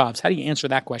about jobs. How do you answer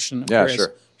that question? Yeah,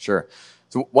 sure.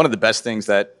 So one of the best things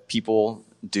that people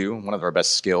do, one of our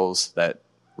best skills that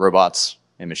robots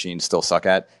and machines still suck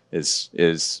at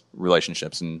is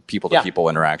relationships and people-to-people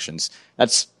interactions.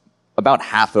 That's about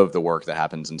half of the work that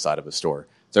happens inside of a store.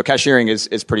 So cashiering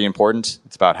is pretty important.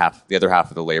 It's about the other half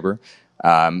of the labor.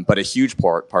 But a huge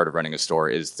part of running a store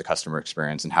is the customer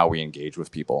experience and how we engage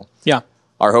with people. Yeah.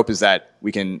 Our hope is that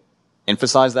we can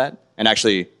emphasize that and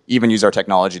actually even use our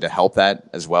technology to help that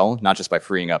as well, not just by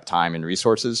freeing up time and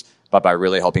resources, but by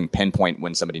really helping pinpoint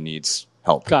when somebody needs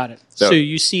help. Got it. So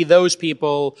you see those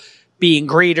people being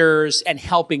greeters and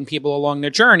helping people along their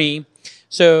journey.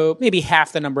 So maybe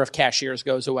half the number of cashiers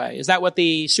goes away. Is that what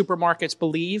the supermarkets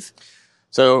believe?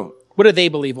 So what do they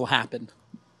believe will happen?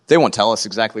 They won't tell us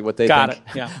exactly what they think. Got it,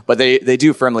 yeah. But they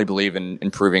do firmly believe in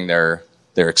improving their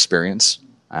experience.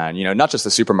 And, not just the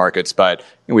supermarkets, but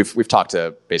we've talked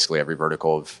to basically every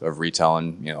vertical of retail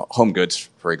and, home goods,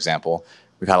 for example.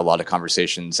 We've had a lot of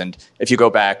conversations. And if you go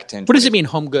back 10, what does it mean,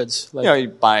 home goods? Like, you're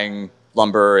buying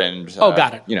lumber and...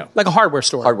 got it. Like a hardware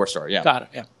store. Hardware store, yeah. Got it,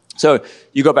 yeah. So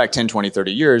you go back 10, 20,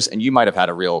 30 years, and you might have had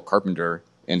a real carpenter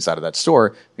inside of that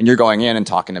store, and you're going in and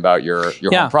talking about your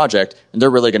home project, and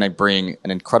they're really going to bring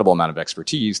an incredible amount of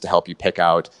expertise to help you pick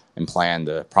out and plan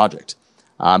the project.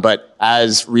 But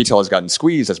as retail has gotten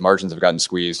squeezed, as margins have gotten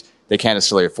squeezed, they can't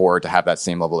necessarily afford to have that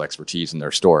same level of expertise in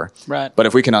their store. Right. But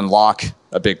if we can unlock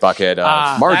a big bucket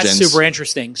of margins... That's super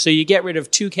interesting. So you get rid of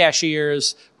two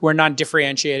cashiers who are not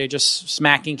differentiated, just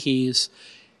smacking keys.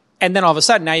 And then all of a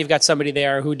sudden, now you've got somebody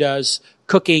there who does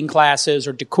cooking classes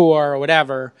or decor or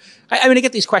whatever. I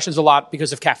get these questions a lot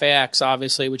because of Cafe X,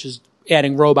 obviously, which is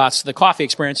adding robots to the coffee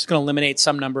experience. It's going to eliminate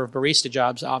some number of barista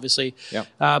jobs, obviously. Yep.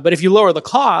 But if you lower the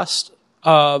cost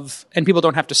and people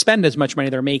don't have to spend as much money,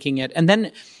 they're making it. And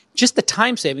then just the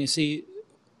time savings. See,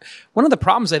 one of the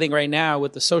problems I think right now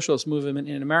with the socialist movement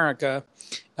in America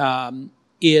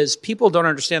is people don't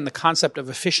understand the concept of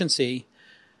efficiency.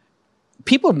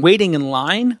 People waiting in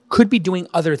line could be doing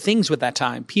other things with that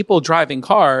time. People driving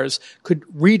cars could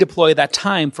redeploy that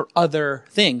time for other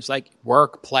things like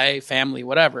work, play, family,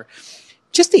 whatever.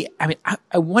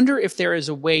 I wonder if there is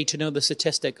a way to know the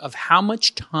statistic of how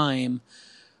much time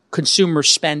consumers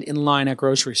spend in line at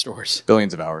grocery stores.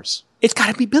 Billions of hours. It's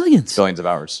got to be billions. Billions of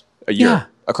hours a year. Yeah.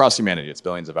 Across humanity, it's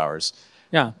billions of hours.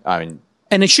 Yeah. And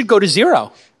it should go to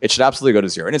zero. It should absolutely go to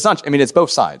zero. And it's not, it's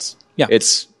both sides. Yeah.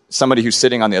 It's somebody who's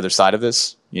sitting on the other side of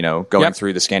this, going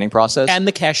through the scanning process. And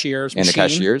the cashiers. And machine. the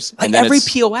cashiers. Like and then every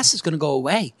POS is going to go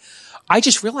away. I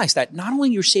just realized that not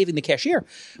only you're saving the cashier,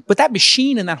 but that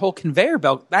machine and that whole conveyor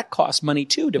belt, that costs money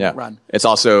too to run. It's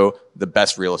also the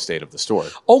best real estate of the store.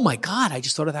 Oh my God, I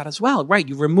just thought of that as well. Right,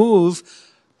 you remove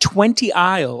 20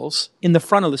 aisles in the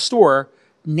front of the store,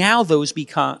 now those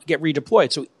get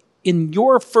redeployed. So in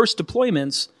your first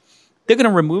deployments, they're going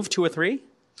to remove 2 or 3?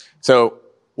 So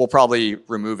we'll probably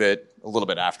remove it a little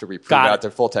bit after we prove out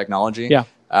their full technology. Yeah.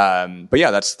 But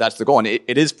yeah, that's the goal. And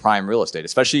it is prime real estate,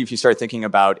 especially if you start thinking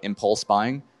about impulse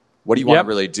buying. What do you want to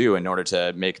really do in order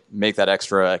to make that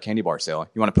extra candy bar sale?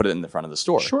 You want to put it in the front of the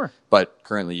store. Sure. But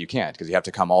currently you can't because you have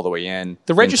to come all the way in.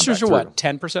 The registers are what,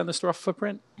 10% of the store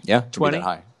footprint? Yeah. 20? That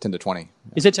high. 10 to 20. Yeah.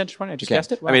 Is it 10 to 20? I just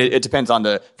guessed it? Wow. It depends on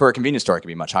for a convenience store, it can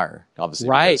be much higher, obviously.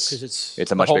 Right, because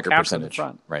it's a much bigger percentage. In the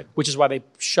front, right. Which is why they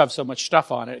shove so much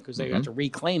stuff on it because they have to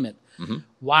reclaim it. Mm-hmm.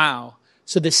 Wow.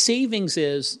 So the savings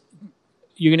is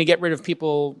you're going to get rid of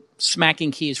people smacking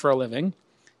keys for a living,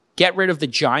 get rid of the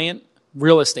giant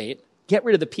real estate, get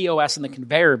rid of the POS and the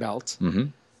conveyor belt,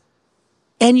 and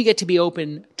you get to be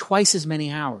open twice as many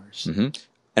hours. Mm-hmm.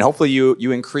 And hopefully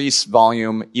you increase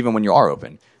volume even when you are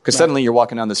open. Because suddenly you're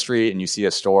walking down the street and you see a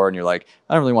store and you're like,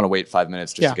 I don't really want to wait 5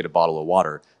 minutes just to get a bottle of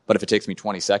water. But if it takes me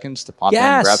 20 seconds to pop in,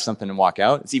 grab something, and walk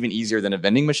out, it's even easier than a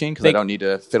vending machine because I don't need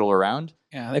to fiddle around.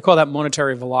 Yeah, they call that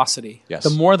monetary velocity. Yes. The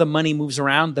more the money moves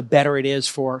around, the better it is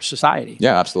for society.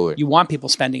 Yeah, absolutely. You want people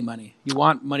spending money. You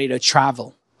want money to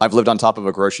travel. I've lived on top of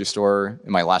a grocery store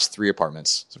in my last 3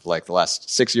 apartments. So for like the last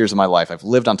 6 years of my life, I've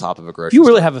lived on top of a grocery store. You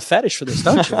really have a fetish for this,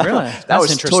 don't you? Really? That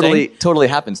was totally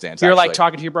happenstance. You're actually. like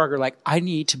talking to your broker, like, I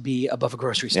need to be above a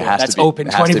grocery store has that's to be. open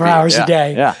It has to 24 be. hours Yeah. a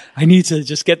day. Yeah. I need to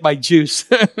just get my juice.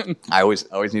 I always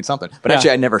need something. But actually,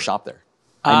 I never shop there.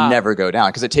 I never go down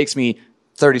because it takes me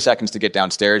 30 seconds to get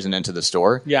downstairs and into the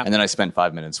store. Yeah. And then I spend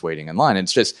 5 minutes waiting in line.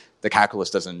 It's just the calculus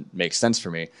doesn't make sense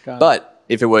for me. But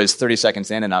if it was 30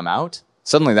 seconds in and I'm out,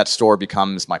 suddenly that store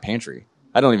becomes my pantry.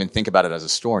 I don't even think about it as a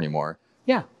store anymore.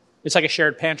 Yeah. It's like a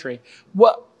shared pantry.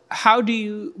 When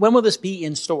will this be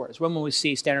in stores? When will we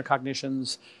see standard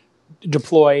cognitions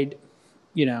deployed,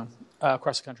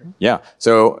 across the country? Yeah.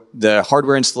 So the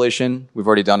hardware installation, we've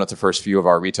already done with the first few of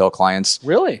our retail clients.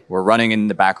 Really? We're running in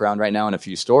the background right now in a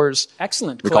few stores.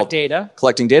 Excellent.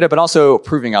 Collecting data, but also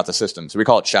proving out the system. So we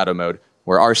call it shadow mode,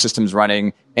 where our system's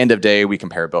running. End of day, we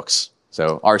compare books.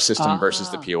 So our system versus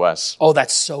the POS. Oh,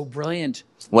 that's so brilliant.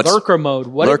 Lurker mode.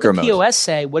 What did the POS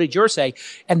say? What did yours say?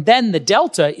 And then the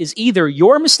delta is either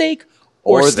your mistake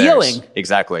or stealing. Theirs.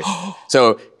 Exactly.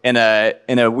 So in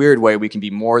a weird way, we can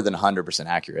be more than 100%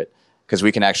 accurate because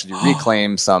we can actually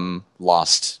reclaim some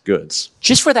lost goods.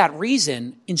 Just for that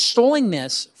reason, installing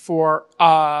this for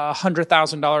 $100,000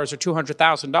 or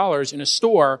 $200,000 in a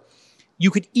store,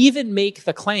 you could even make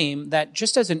the claim that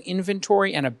just as an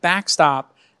inventory and a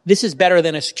backstop, this is better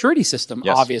than a security system,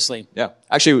 obviously. Yeah.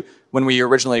 Actually, when we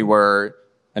originally were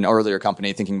an earlier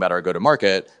company thinking about our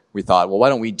go-to-market, we thought, well, why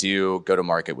don't we do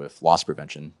go-to-market with loss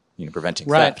prevention, preventing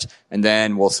theft, and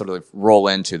then we'll sort of roll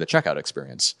into the checkout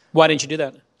experience. Why didn't you do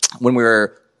that? When we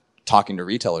were talking to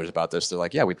retailers about this, they're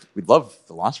like, yeah, we'd love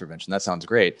the loss prevention. That sounds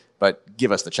great, but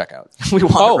give us the checkout. We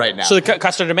want it right now. So the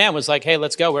customer demand was like, hey,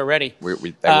 let's go. We're ready.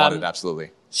 They want it, absolutely.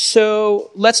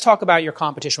 So let's talk about your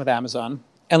competition with Amazon.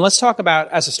 And let's talk about,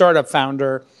 as a startup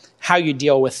founder, how you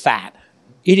deal with that.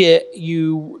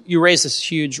 You raised this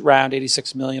huge round,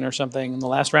 86 million or something in the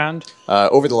last round?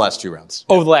 Over the last 2 rounds.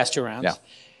 Over the last 2 rounds? Yeah.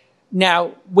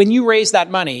 Now, when you raised that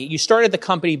money, you started the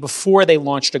company before they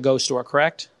launched a Go store,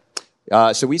 correct?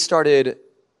 So we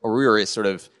were sort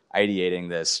of ideating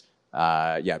this,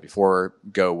 before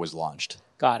Go was launched.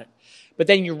 Got it. But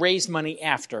then you raised money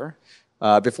after.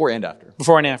 Before and after.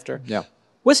 Before and after. Yeah.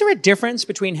 Was there a difference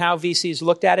between how VCs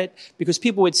looked at it? Because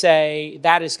people would say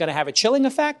that is going to have a chilling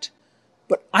effect.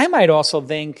 But I might also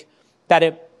think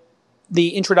that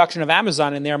the introduction of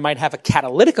Amazon in there might have a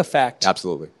catalytic effect.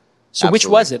 Absolutely. So which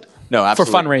was it? No,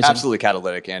 absolutely. For fundraising? Absolutely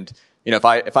catalytic. And if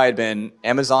I had been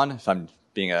Amazon, if I'm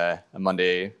being a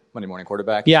Monday morning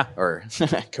quarterback, or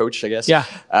coach, I guess,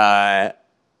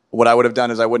 what I would have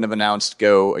done is I wouldn't have announced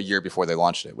Go a year before they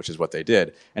launched it, which is what they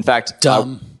did. In fact,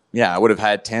 I would have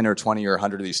had 10 or 20 or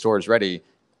 100 of these stores ready,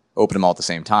 open them all at the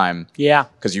same time. Yeah.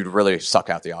 Because you'd really suck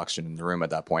out the oxygen in the room at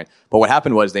that point. But what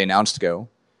happened was they announced Go.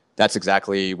 That's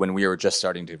exactly when we were just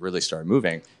starting to really start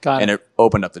moving. And it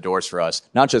opened up the doors for us,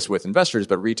 not just with investors,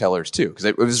 but retailers too. Because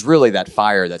it was really that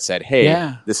fire that said,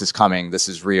 hey, this is coming. This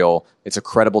is real. It's a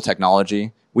credible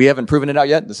technology. We haven't proven it out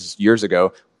yet. This is years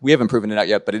ago. We haven't proven it out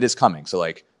yet, but it is coming. So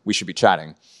we should be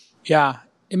chatting. Yeah.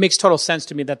 It makes total sense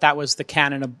to me that was the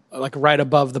cannon, right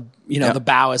above the, the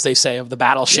bow, as they say, of the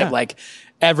battleship. Yeah. Like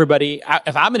everybody,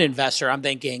 if I'm an investor, I'm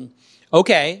thinking,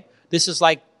 okay, this is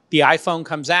like the iPhone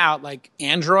comes out, like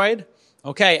Android.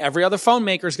 Okay, every other phone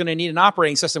maker is going to need an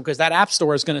operating system because that app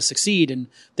store is going to succeed. And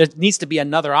there needs to be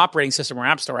another operating system or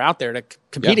app store out there to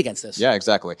compete against this. Yeah,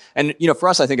 exactly. And, for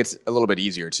us, I think it's a little bit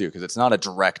easier too, because it's not a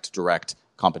direct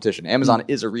competition. Amazon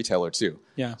is a retailer too.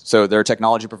 Yeah. So they're a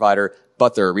technology provider,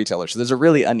 but they're a retailer. So there's a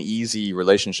really uneasy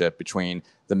relationship between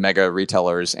the mega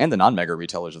retailers and the non-mega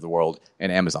retailers of the world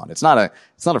and Amazon. It's not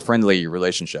a friendly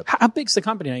relationship. How big's the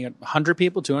company now? You got 100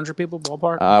 people, 200 people,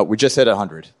 ballpark? We just hit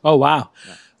 100. Oh, wow.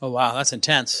 Yeah. Oh, wow. That's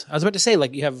intense. I was about to say,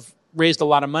 you have raised a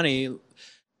lot of money.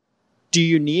 Do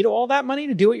you need all that money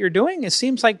to do what you're doing? It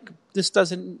seems like this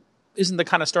isn't the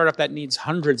kind of startup that needs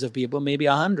hundreds of people, maybe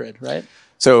 100, right?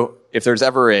 So if there's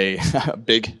ever a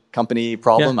big company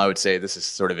problem, I would say this is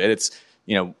sort of it.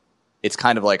 It's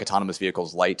kind of like autonomous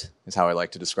vehicles light is how I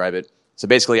like to describe it. So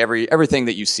basically everything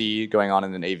that you see going on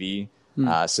in an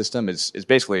AV system is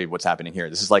basically what's happening here.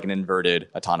 This is like an inverted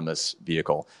autonomous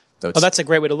vehicle. So that's a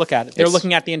great way to look at it. They're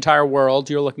looking at the entire world.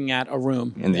 You're looking at a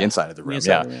room. In the inside of the room,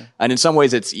 yeah. And in some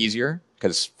ways it's easier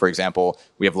because, for example,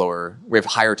 we have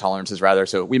higher tolerances rather.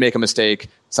 So we make a mistake,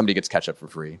 somebody gets ketchup for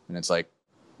free. And it's like,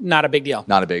 not a big deal.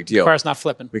 Not a big deal. Car's not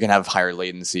flipping. We can have higher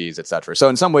latencies, et cetera. So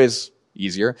in some ways,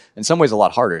 easier. In some ways, a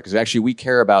lot harder, because actually we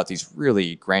care about these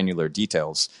really granular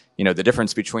details. The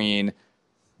difference between,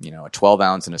 a 12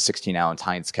 ounce and a 16 ounce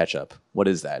Heinz ketchup. What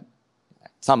is that?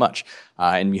 It's not much.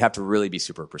 And you have to really be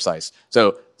super precise.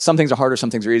 So some things are harder,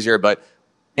 some things are easier, but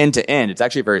end to end, it's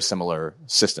actually a very similar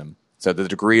system. So the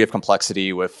degree of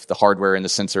complexity with the hardware and the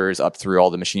sensors up through all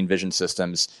the machine vision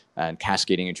systems and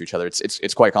cascading into each other,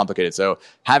 it's quite complicated. So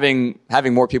having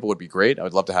more people would be great. I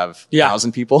would love to have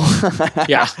 1,000 people.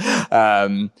 Yeah.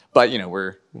 But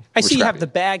we're I see scrappy. You have the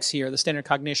bags here, the standard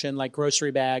Cognition, like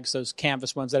grocery bags, those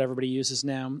canvas ones that everybody uses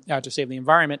now to save the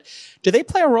environment. Do they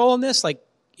play a role in this? Like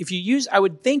I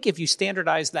would think if you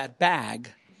standardize that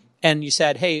bag and you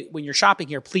said, hey, when you're shopping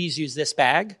here, please use this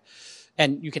bag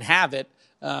and you can have it.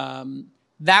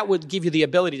 That would give you the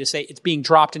ability to say it's being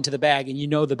dropped into the bag and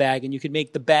the bag, and you could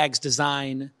make the bag's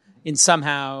design in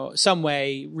some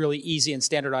way really easy and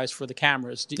standardized for the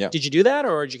cameras. Did you do that,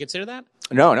 or did you consider that?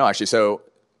 No, actually. So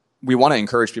we want to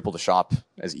encourage people to shop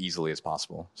as easily as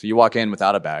possible. So you walk in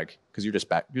without a bag because you're just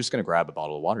going to grab a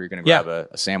bottle of water. You're going to grab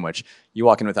a sandwich. You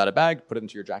walk in without a bag, put it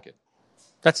into your jacket.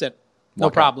 That's it.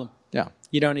 No problem. Yeah.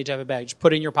 You don't need to have a bag. Just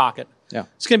put it in your pocket. Yeah.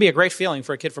 It's going to be a great feeling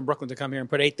for a kid from Brooklyn to come here and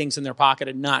put 8 things in their pocket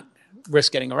and not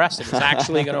risk getting arrested. It's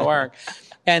actually going to work.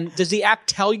 And does the app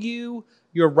tell you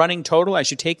your running total as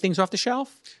you take things off the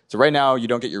shelf? So right now, you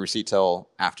don't get your receipt till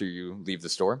after you leave the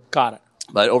store. Got it.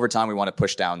 But over time, we want to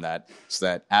push down that so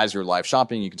that as you're live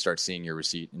shopping, you can start seeing your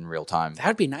receipt in real time. That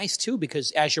would be nice, too,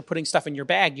 because as you're putting stuff in your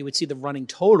bag, you would see the running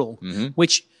total,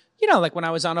 which, like when I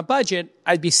was on a budget,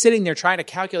 I'd be sitting there trying to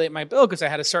calculate my bill because I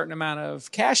had a certain amount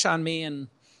of cash on me. And,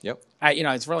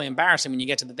 it's really embarrassing when you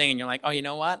get to the thing and you're like, oh, you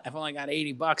know what? I've only got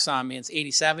 $80 on me. It's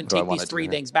 87. Take these 3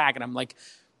 things back. And I'm like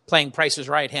playing Price is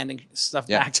Right, handing stuff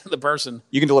back to the person.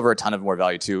 You can deliver a ton of more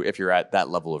value, too, if you're at that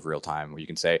level of real time where you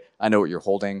can say, I know what you're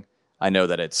holding. I know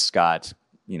that it's got,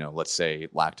 let's say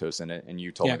lactose in it, and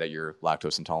you told me that you're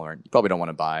lactose intolerant. You probably don't want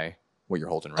to buy what you're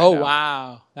holding right now. Oh,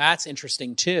 wow. That's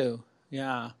interesting, too.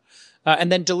 Yeah.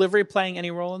 And then delivery playing any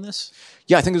role in this?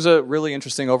 Yeah, I think there's a really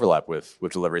interesting overlap with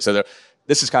delivery. So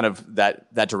this is kind of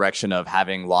that direction of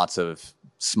having lots of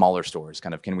smaller stores.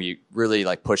 Kind of, can we really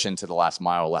push into the last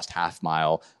half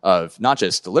mile of not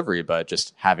just delivery, but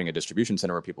just having a distribution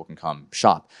center where people can come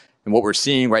shop? And what we're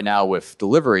seeing right now with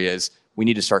delivery is we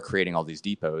need to start creating all these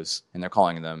depots, and they're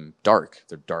calling them dark.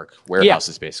 They're dark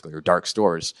warehouses, basically, or dark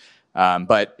stores.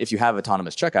 But if you have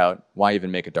autonomous checkout, why even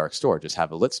make a dark store? Just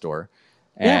have a lit store.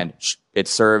 And it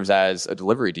serves as a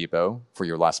delivery depot for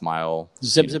your last mile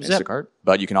zip.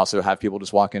 But you can also have people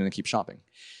just walk in and keep shopping.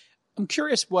 I'm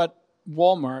curious what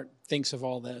Walmart thinks of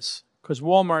all this, because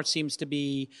Walmart seems to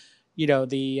be,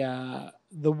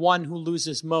 the one who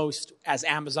loses most as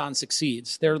Amazon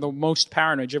succeeds. They're the most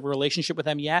paranoid. Do you have a relationship with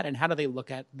them yet? And how do they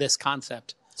look at this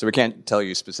concept? So we can't tell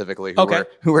you specifically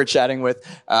who we're chatting with,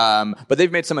 but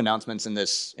they've made some announcements in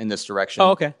this direction.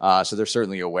 Oh, okay. So they're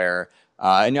certainly aware.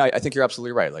 And I think you're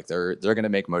absolutely right. They're going to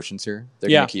make motions here. They're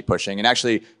going to keep pushing. And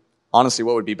actually, honestly,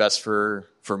 what would be best for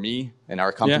me and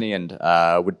our company and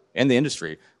the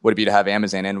industry would be to have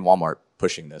Amazon and Walmart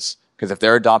pushing this. Because if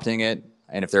they're adopting it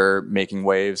and if they're making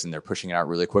waves and they're pushing it out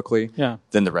really quickly,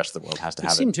 then the rest of the world has to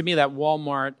have it. It seemed to me that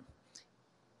Walmart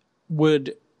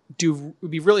would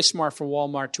be really smart for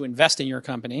Walmart to invest in your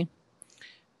company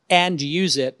and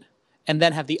use it, and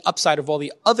then have the upside of all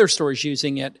the other stores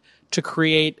using it to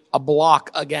create a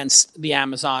block against the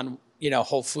Amazon,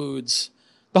 Whole Foods.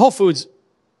 The Whole Foods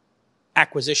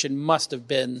acquisition must have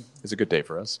been... It's a good day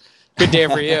for us. Good day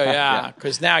for you, yeah.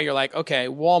 Because now you're like, okay,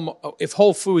 Walmart, if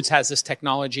Whole Foods has this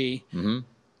technology,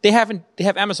 they have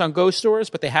Amazon Go stores,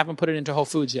 but they haven't put it into Whole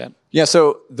Foods yet. Yeah,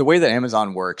 so the way that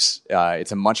Amazon works,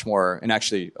 it's a much more, and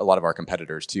actually a lot of our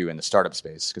competitors too in the startup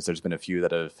space, because there's been a few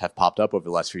that have popped up over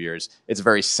the last few years. It's a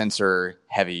very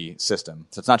sensor-heavy system.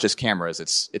 So it's not just cameras,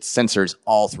 it's sensors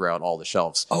all throughout all the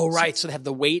shelves. Oh, right. So they have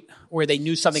the weight where they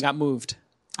knew something got moved.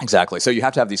 Exactly. So you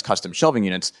have to have these custom shelving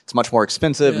units. It's much more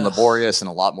expensive and laborious and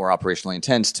a lot more operationally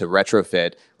intense to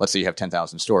retrofit. Let's say you have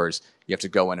 10,000 stores. You have to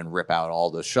go in and rip out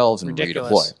all those shelves and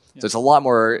redeploy. Yeah. So it's a lot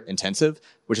more intensive,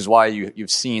 which is why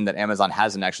you've seen that Amazon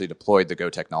hasn't actually deployed the Go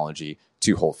technology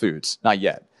to Whole Foods. Not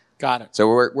yet. Got it. So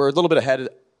we're a little bit ahead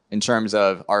in terms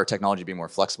of our technology being more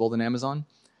flexible than Amazon.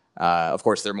 Of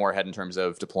course, they're more ahead in terms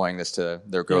of deploying this to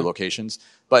their Go locations.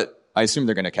 But I assume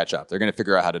they're going to catch up. They're going to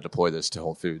figure out how to deploy this to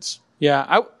Whole Foods.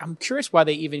 Yeah, I'm curious why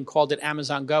they even called it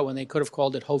Amazon Go when they could have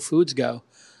called it Whole Foods Go.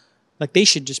 They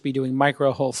should just be doing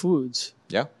micro Whole Foods.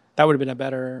 Yeah. That would have been a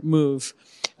better move.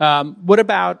 What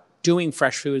about doing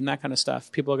fresh food and that kind of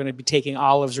stuff, people are going to be taking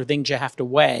olives or things you have to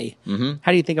weigh.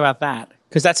 How do you think about that?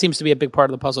 Because that seems to be a big part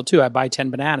of the puzzle too. I buy 10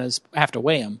 bananas, I have to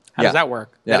weigh them. How does that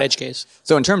work? That edge case.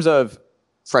 So in terms of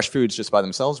fresh foods just by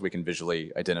themselves, we can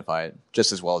visually identify it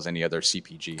just as well as any other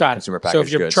CPG, consumer packaged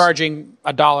goods. So if you're charging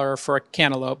 $1 for a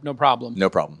cantaloupe, no problem. No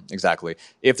problem, exactly.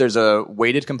 If there's a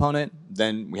weighted component,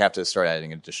 then we have to start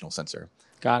adding an additional sensor.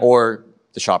 Got it. Or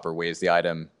the shopper weighs the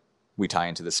item, we tie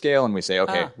into the scale and we say,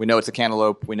 okay, we know it's a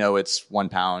cantaloupe, we know it's 1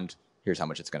 pound, here's how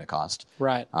much it's going to cost.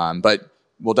 Right. But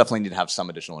we'll definitely need to have some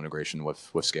additional integration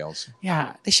with scales.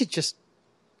 Yeah,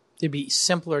 it'd be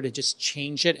simpler to just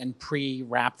change it and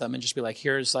pre-wrap them and just be like,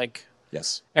 here's like,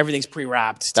 yes, everything's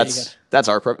pre-wrapped. That's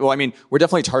our well, I mean, we're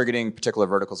definitely targeting particular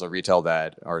verticals of retail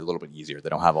that are a little bit easier. They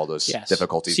don't have all those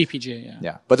difficulties. CPG,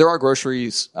 yeah. But there are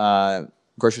grocery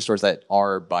stores that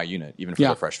are by unit, even for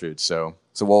the fresh foods. So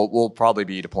we'll probably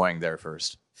be deploying there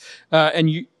first.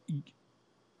 And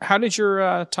how did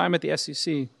your time at the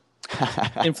SEC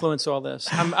influence all this?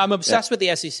 I'm obsessed with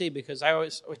the SEC because I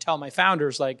always tell my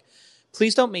founders, like,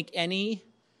 please don't make any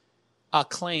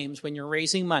claims when you're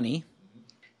raising money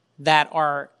that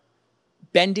are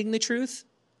bending the truth,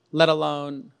 let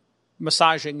alone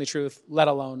massaging the truth, let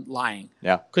alone lying.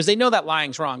 Yeah. Because they know that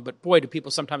lying's wrong, but boy, do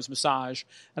people sometimes massage.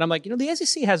 And I'm like, the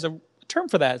SEC has a term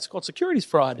for that. It's called securities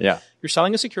fraud. Yeah. You're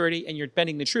selling a security and you're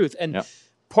bending the truth. And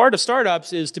part of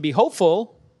startups is to be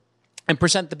hopeful and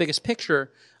present the biggest picture.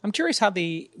 I'm curious how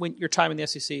when your time in the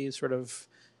SEC sort of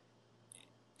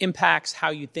impacts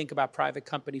how you think about private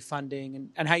company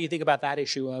funding and how you think about that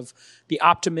issue of the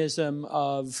optimism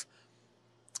of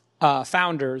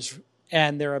founders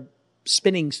and their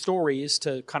spinning stories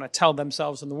to kind of tell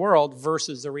themselves in the world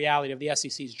versus the reality of the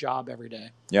SEC's job every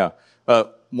day. Yeah.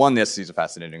 One, the SEC is a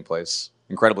fascinating place.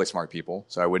 Incredibly smart people.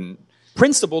 So I wouldn't...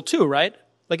 Principled too, right?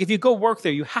 Like if you go work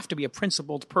there, you have to be a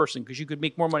principled person because you could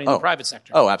make more money in the private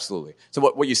sector. Oh, absolutely. So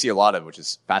what you see a lot of, which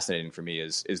is fascinating for me,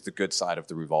 is the good side of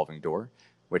the revolving door,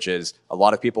 which is a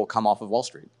lot of people come off of Wall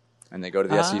Street and they go to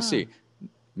the SEC.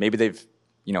 Maybe they've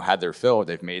had their fill,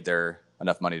 they've made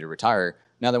enough money to retire.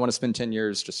 Now they want to spend 10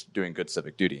 years just doing good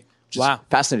civic duty. Which is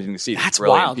fascinating to see. That's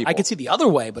wild. People. I could see the other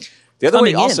way, but the other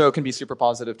way also can be super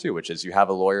positive too, which is you have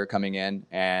a lawyer coming in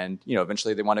and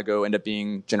eventually they want to go end up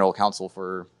being general counsel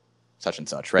for such and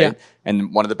such, right? Yeah.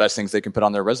 And one of the best things they can put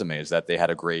on their resume is that they had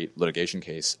a great litigation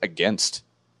case against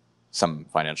some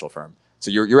financial firm.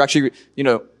 So you're actually,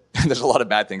 there's a lot of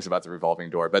bad things about the revolving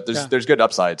door, but there's good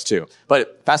upsides too.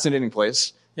 But fascinating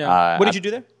place. Yeah. What did you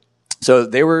do there? So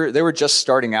they were just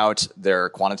starting out their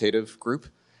quantitative group,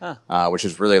 which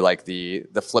is really like the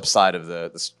flip side of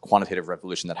this quantitative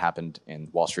revolution that happened in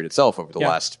Wall Street itself over the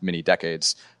last many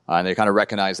decades. And they kind of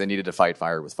recognized they needed to fight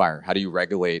fire with fire. How do you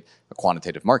regulate a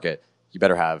quantitative market? You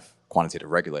better have quantitative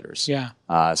regulators. Yeah.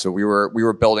 So we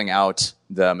were building out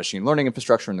the machine learning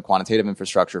infrastructure and the quantitative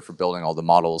infrastructure for building all the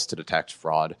models to detect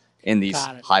fraud in these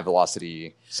high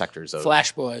velocity sectors of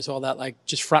Flash Boys, all that, like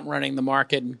just front running the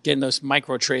market and getting those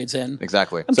micro trades in.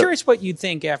 Exactly. I'm curious what you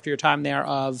think after your time there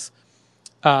of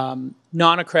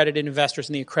non-accredited investors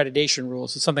and the accreditation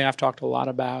rules. It's something I've talked a lot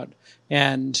about.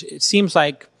 And it seems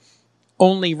like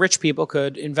only rich people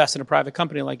could invest in a private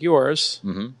company like yours.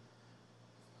 Mm-hmm.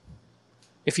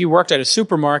 If you worked at a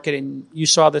supermarket and you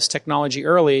saw this technology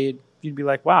early, you'd be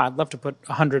like, wow, I'd love to put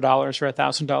 $100 or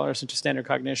 $1,000 into standard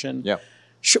cognition. Yeah.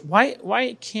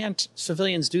 Why can't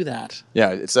civilians do that? Yeah,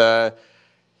 it's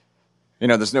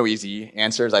there's no easy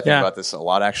answers. I think about this a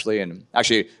lot, actually. And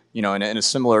actually, in a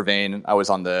similar vein, I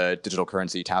was on the digital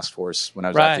currency task force when I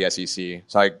was at the SEC.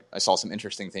 So I saw some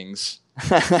interesting things.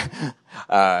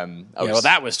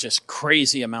 That was just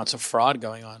crazy amounts of fraud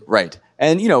going on. Right.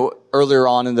 And, earlier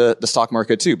on in the stock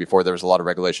market, too, before there was a lot of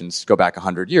regulations, go back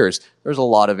 100 years, there's a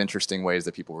lot of interesting ways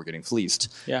that people were getting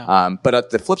fleeced. Yeah. But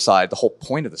at the flip side, the whole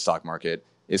point of the stock market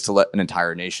is to let an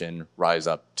entire nation rise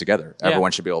up together.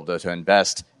 Everyone should be able to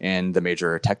invest in the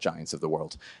major tech giants of the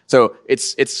world. So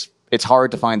it's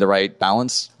hard to find the right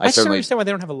balance. I certainly understand why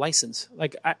they don't have a license.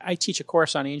 Like I teach a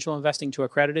course on angel investing to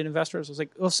accredited investors. I was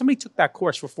like, well, if somebody took that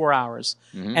course for 4 hours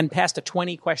and passed a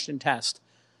 20-question test,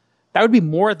 that would be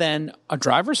more than a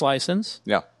driver's license.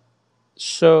 Yeah.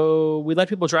 So we let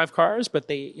people drive cars, but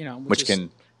they, which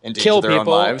can kill their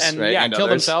people own lives, and right? And kill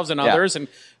others. themselves and others, and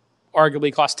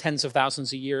arguably cost tens of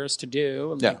thousands of years to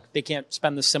do. And they can't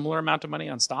spend the similar amount of money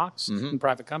on stocks in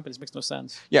private companies. Makes no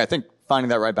sense. Yeah, I think finding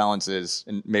that right balance is,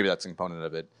 and maybe that's a component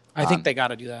of it. I think they got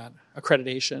to do that.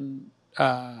 Accreditation,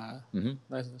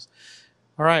 license.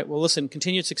 All right. Well, listen,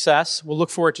 continued success. We'll look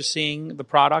forward to seeing the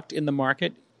product in the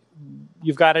market.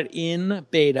 You've got it in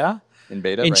beta. in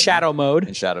beta. In right shadow now. mode.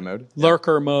 In shadow mode.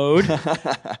 Lurker mode.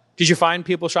 Did you find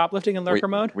people shoplifting in lurker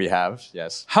mode? We have,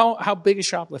 yes. How big is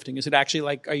shoplifting? Is it actually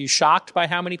like, are you shocked by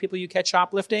how many people you catch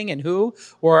shoplifting and who?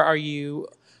 Or are you,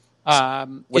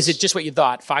 is it just what you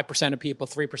thought? 5% of people,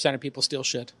 3% of people steal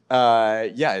shit?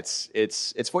 Yeah,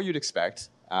 it's what you'd expect.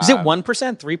 Is it 1%,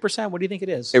 3%? What do you think it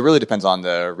is? It really depends on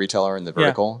the retailer and the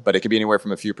vertical, but it could be anywhere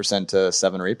from a few percent to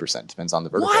 7 or 8%. Depends on the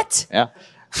vertical. What? Yeah.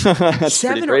 That's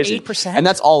 7 pretty or crazy. 8%? And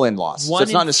that's all in loss. So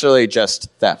it's not necessarily just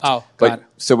theft. Oh, but got it.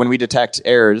 so when we detect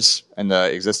errors in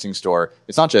the existing store,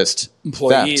 it's not just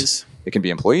Employees. theft. It can be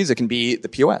employees. It can be the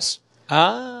POS.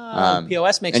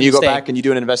 POS makes and a you mistake. go back and you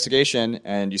do an investigation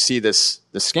and you see the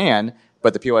scan,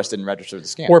 but the POS didn't register the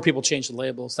scan. Or people change the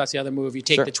labels. That's the other move. You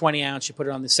take Sure. the 20 ounce, you put it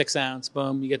on the 6 ounce,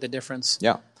 boom, you get the difference.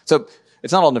 Yeah. So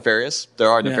it's not all nefarious. There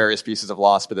are nefarious pieces of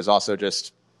loss, but there's also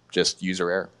just user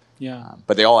error. Yeah.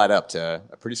 But they all add up to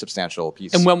a pretty substantial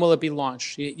piece. And when will it be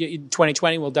launched?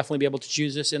 2020, we'll definitely be able to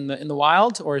choose this in the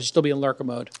wild, or is it still be in lurker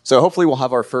mode? So hopefully we'll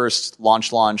have our first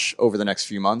launch over the next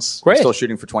few months. Great. We're still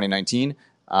shooting for 2019.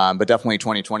 But definitely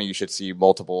 2020, you should see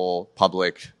multiple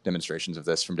public demonstrations of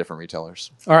this from different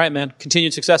retailers. All right, man.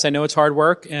 Continued success. I know it's hard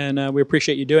work, and we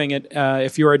appreciate you doing it.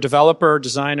 If you're a developer,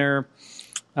 designer,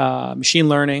 machine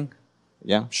learning,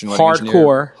 Yeah. Machine learning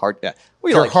hardcore. engineer.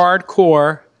 If you're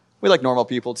hardcore. We like normal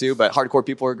people too, but hardcore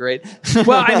people are great.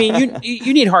 Well, I mean,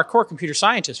 you need hardcore computer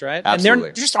scientists, right? Absolutely.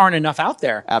 And there just aren't enough out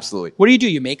there. Absolutely. What do?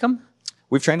 You make them?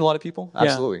 We've trained a lot of people.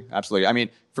 Absolutely. Yeah. Absolutely. I mean,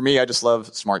 for me, I just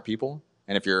love smart people.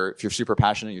 And if you're super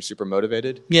passionate, you're super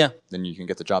motivated, then you can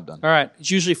get the job done. All right. It's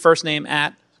usually first name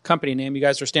at company name. You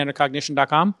guys are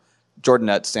standardcognition.com? Jordan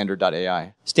at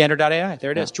standard.ai. Standard.ai.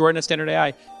 There it is. Jordan at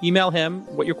standard.ai. Email him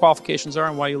what your qualifications are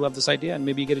and why you love this idea, and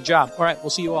maybe you get a job. All right.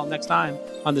 We'll see you all next time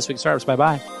on This Week in Startups.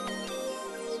 Bye-bye.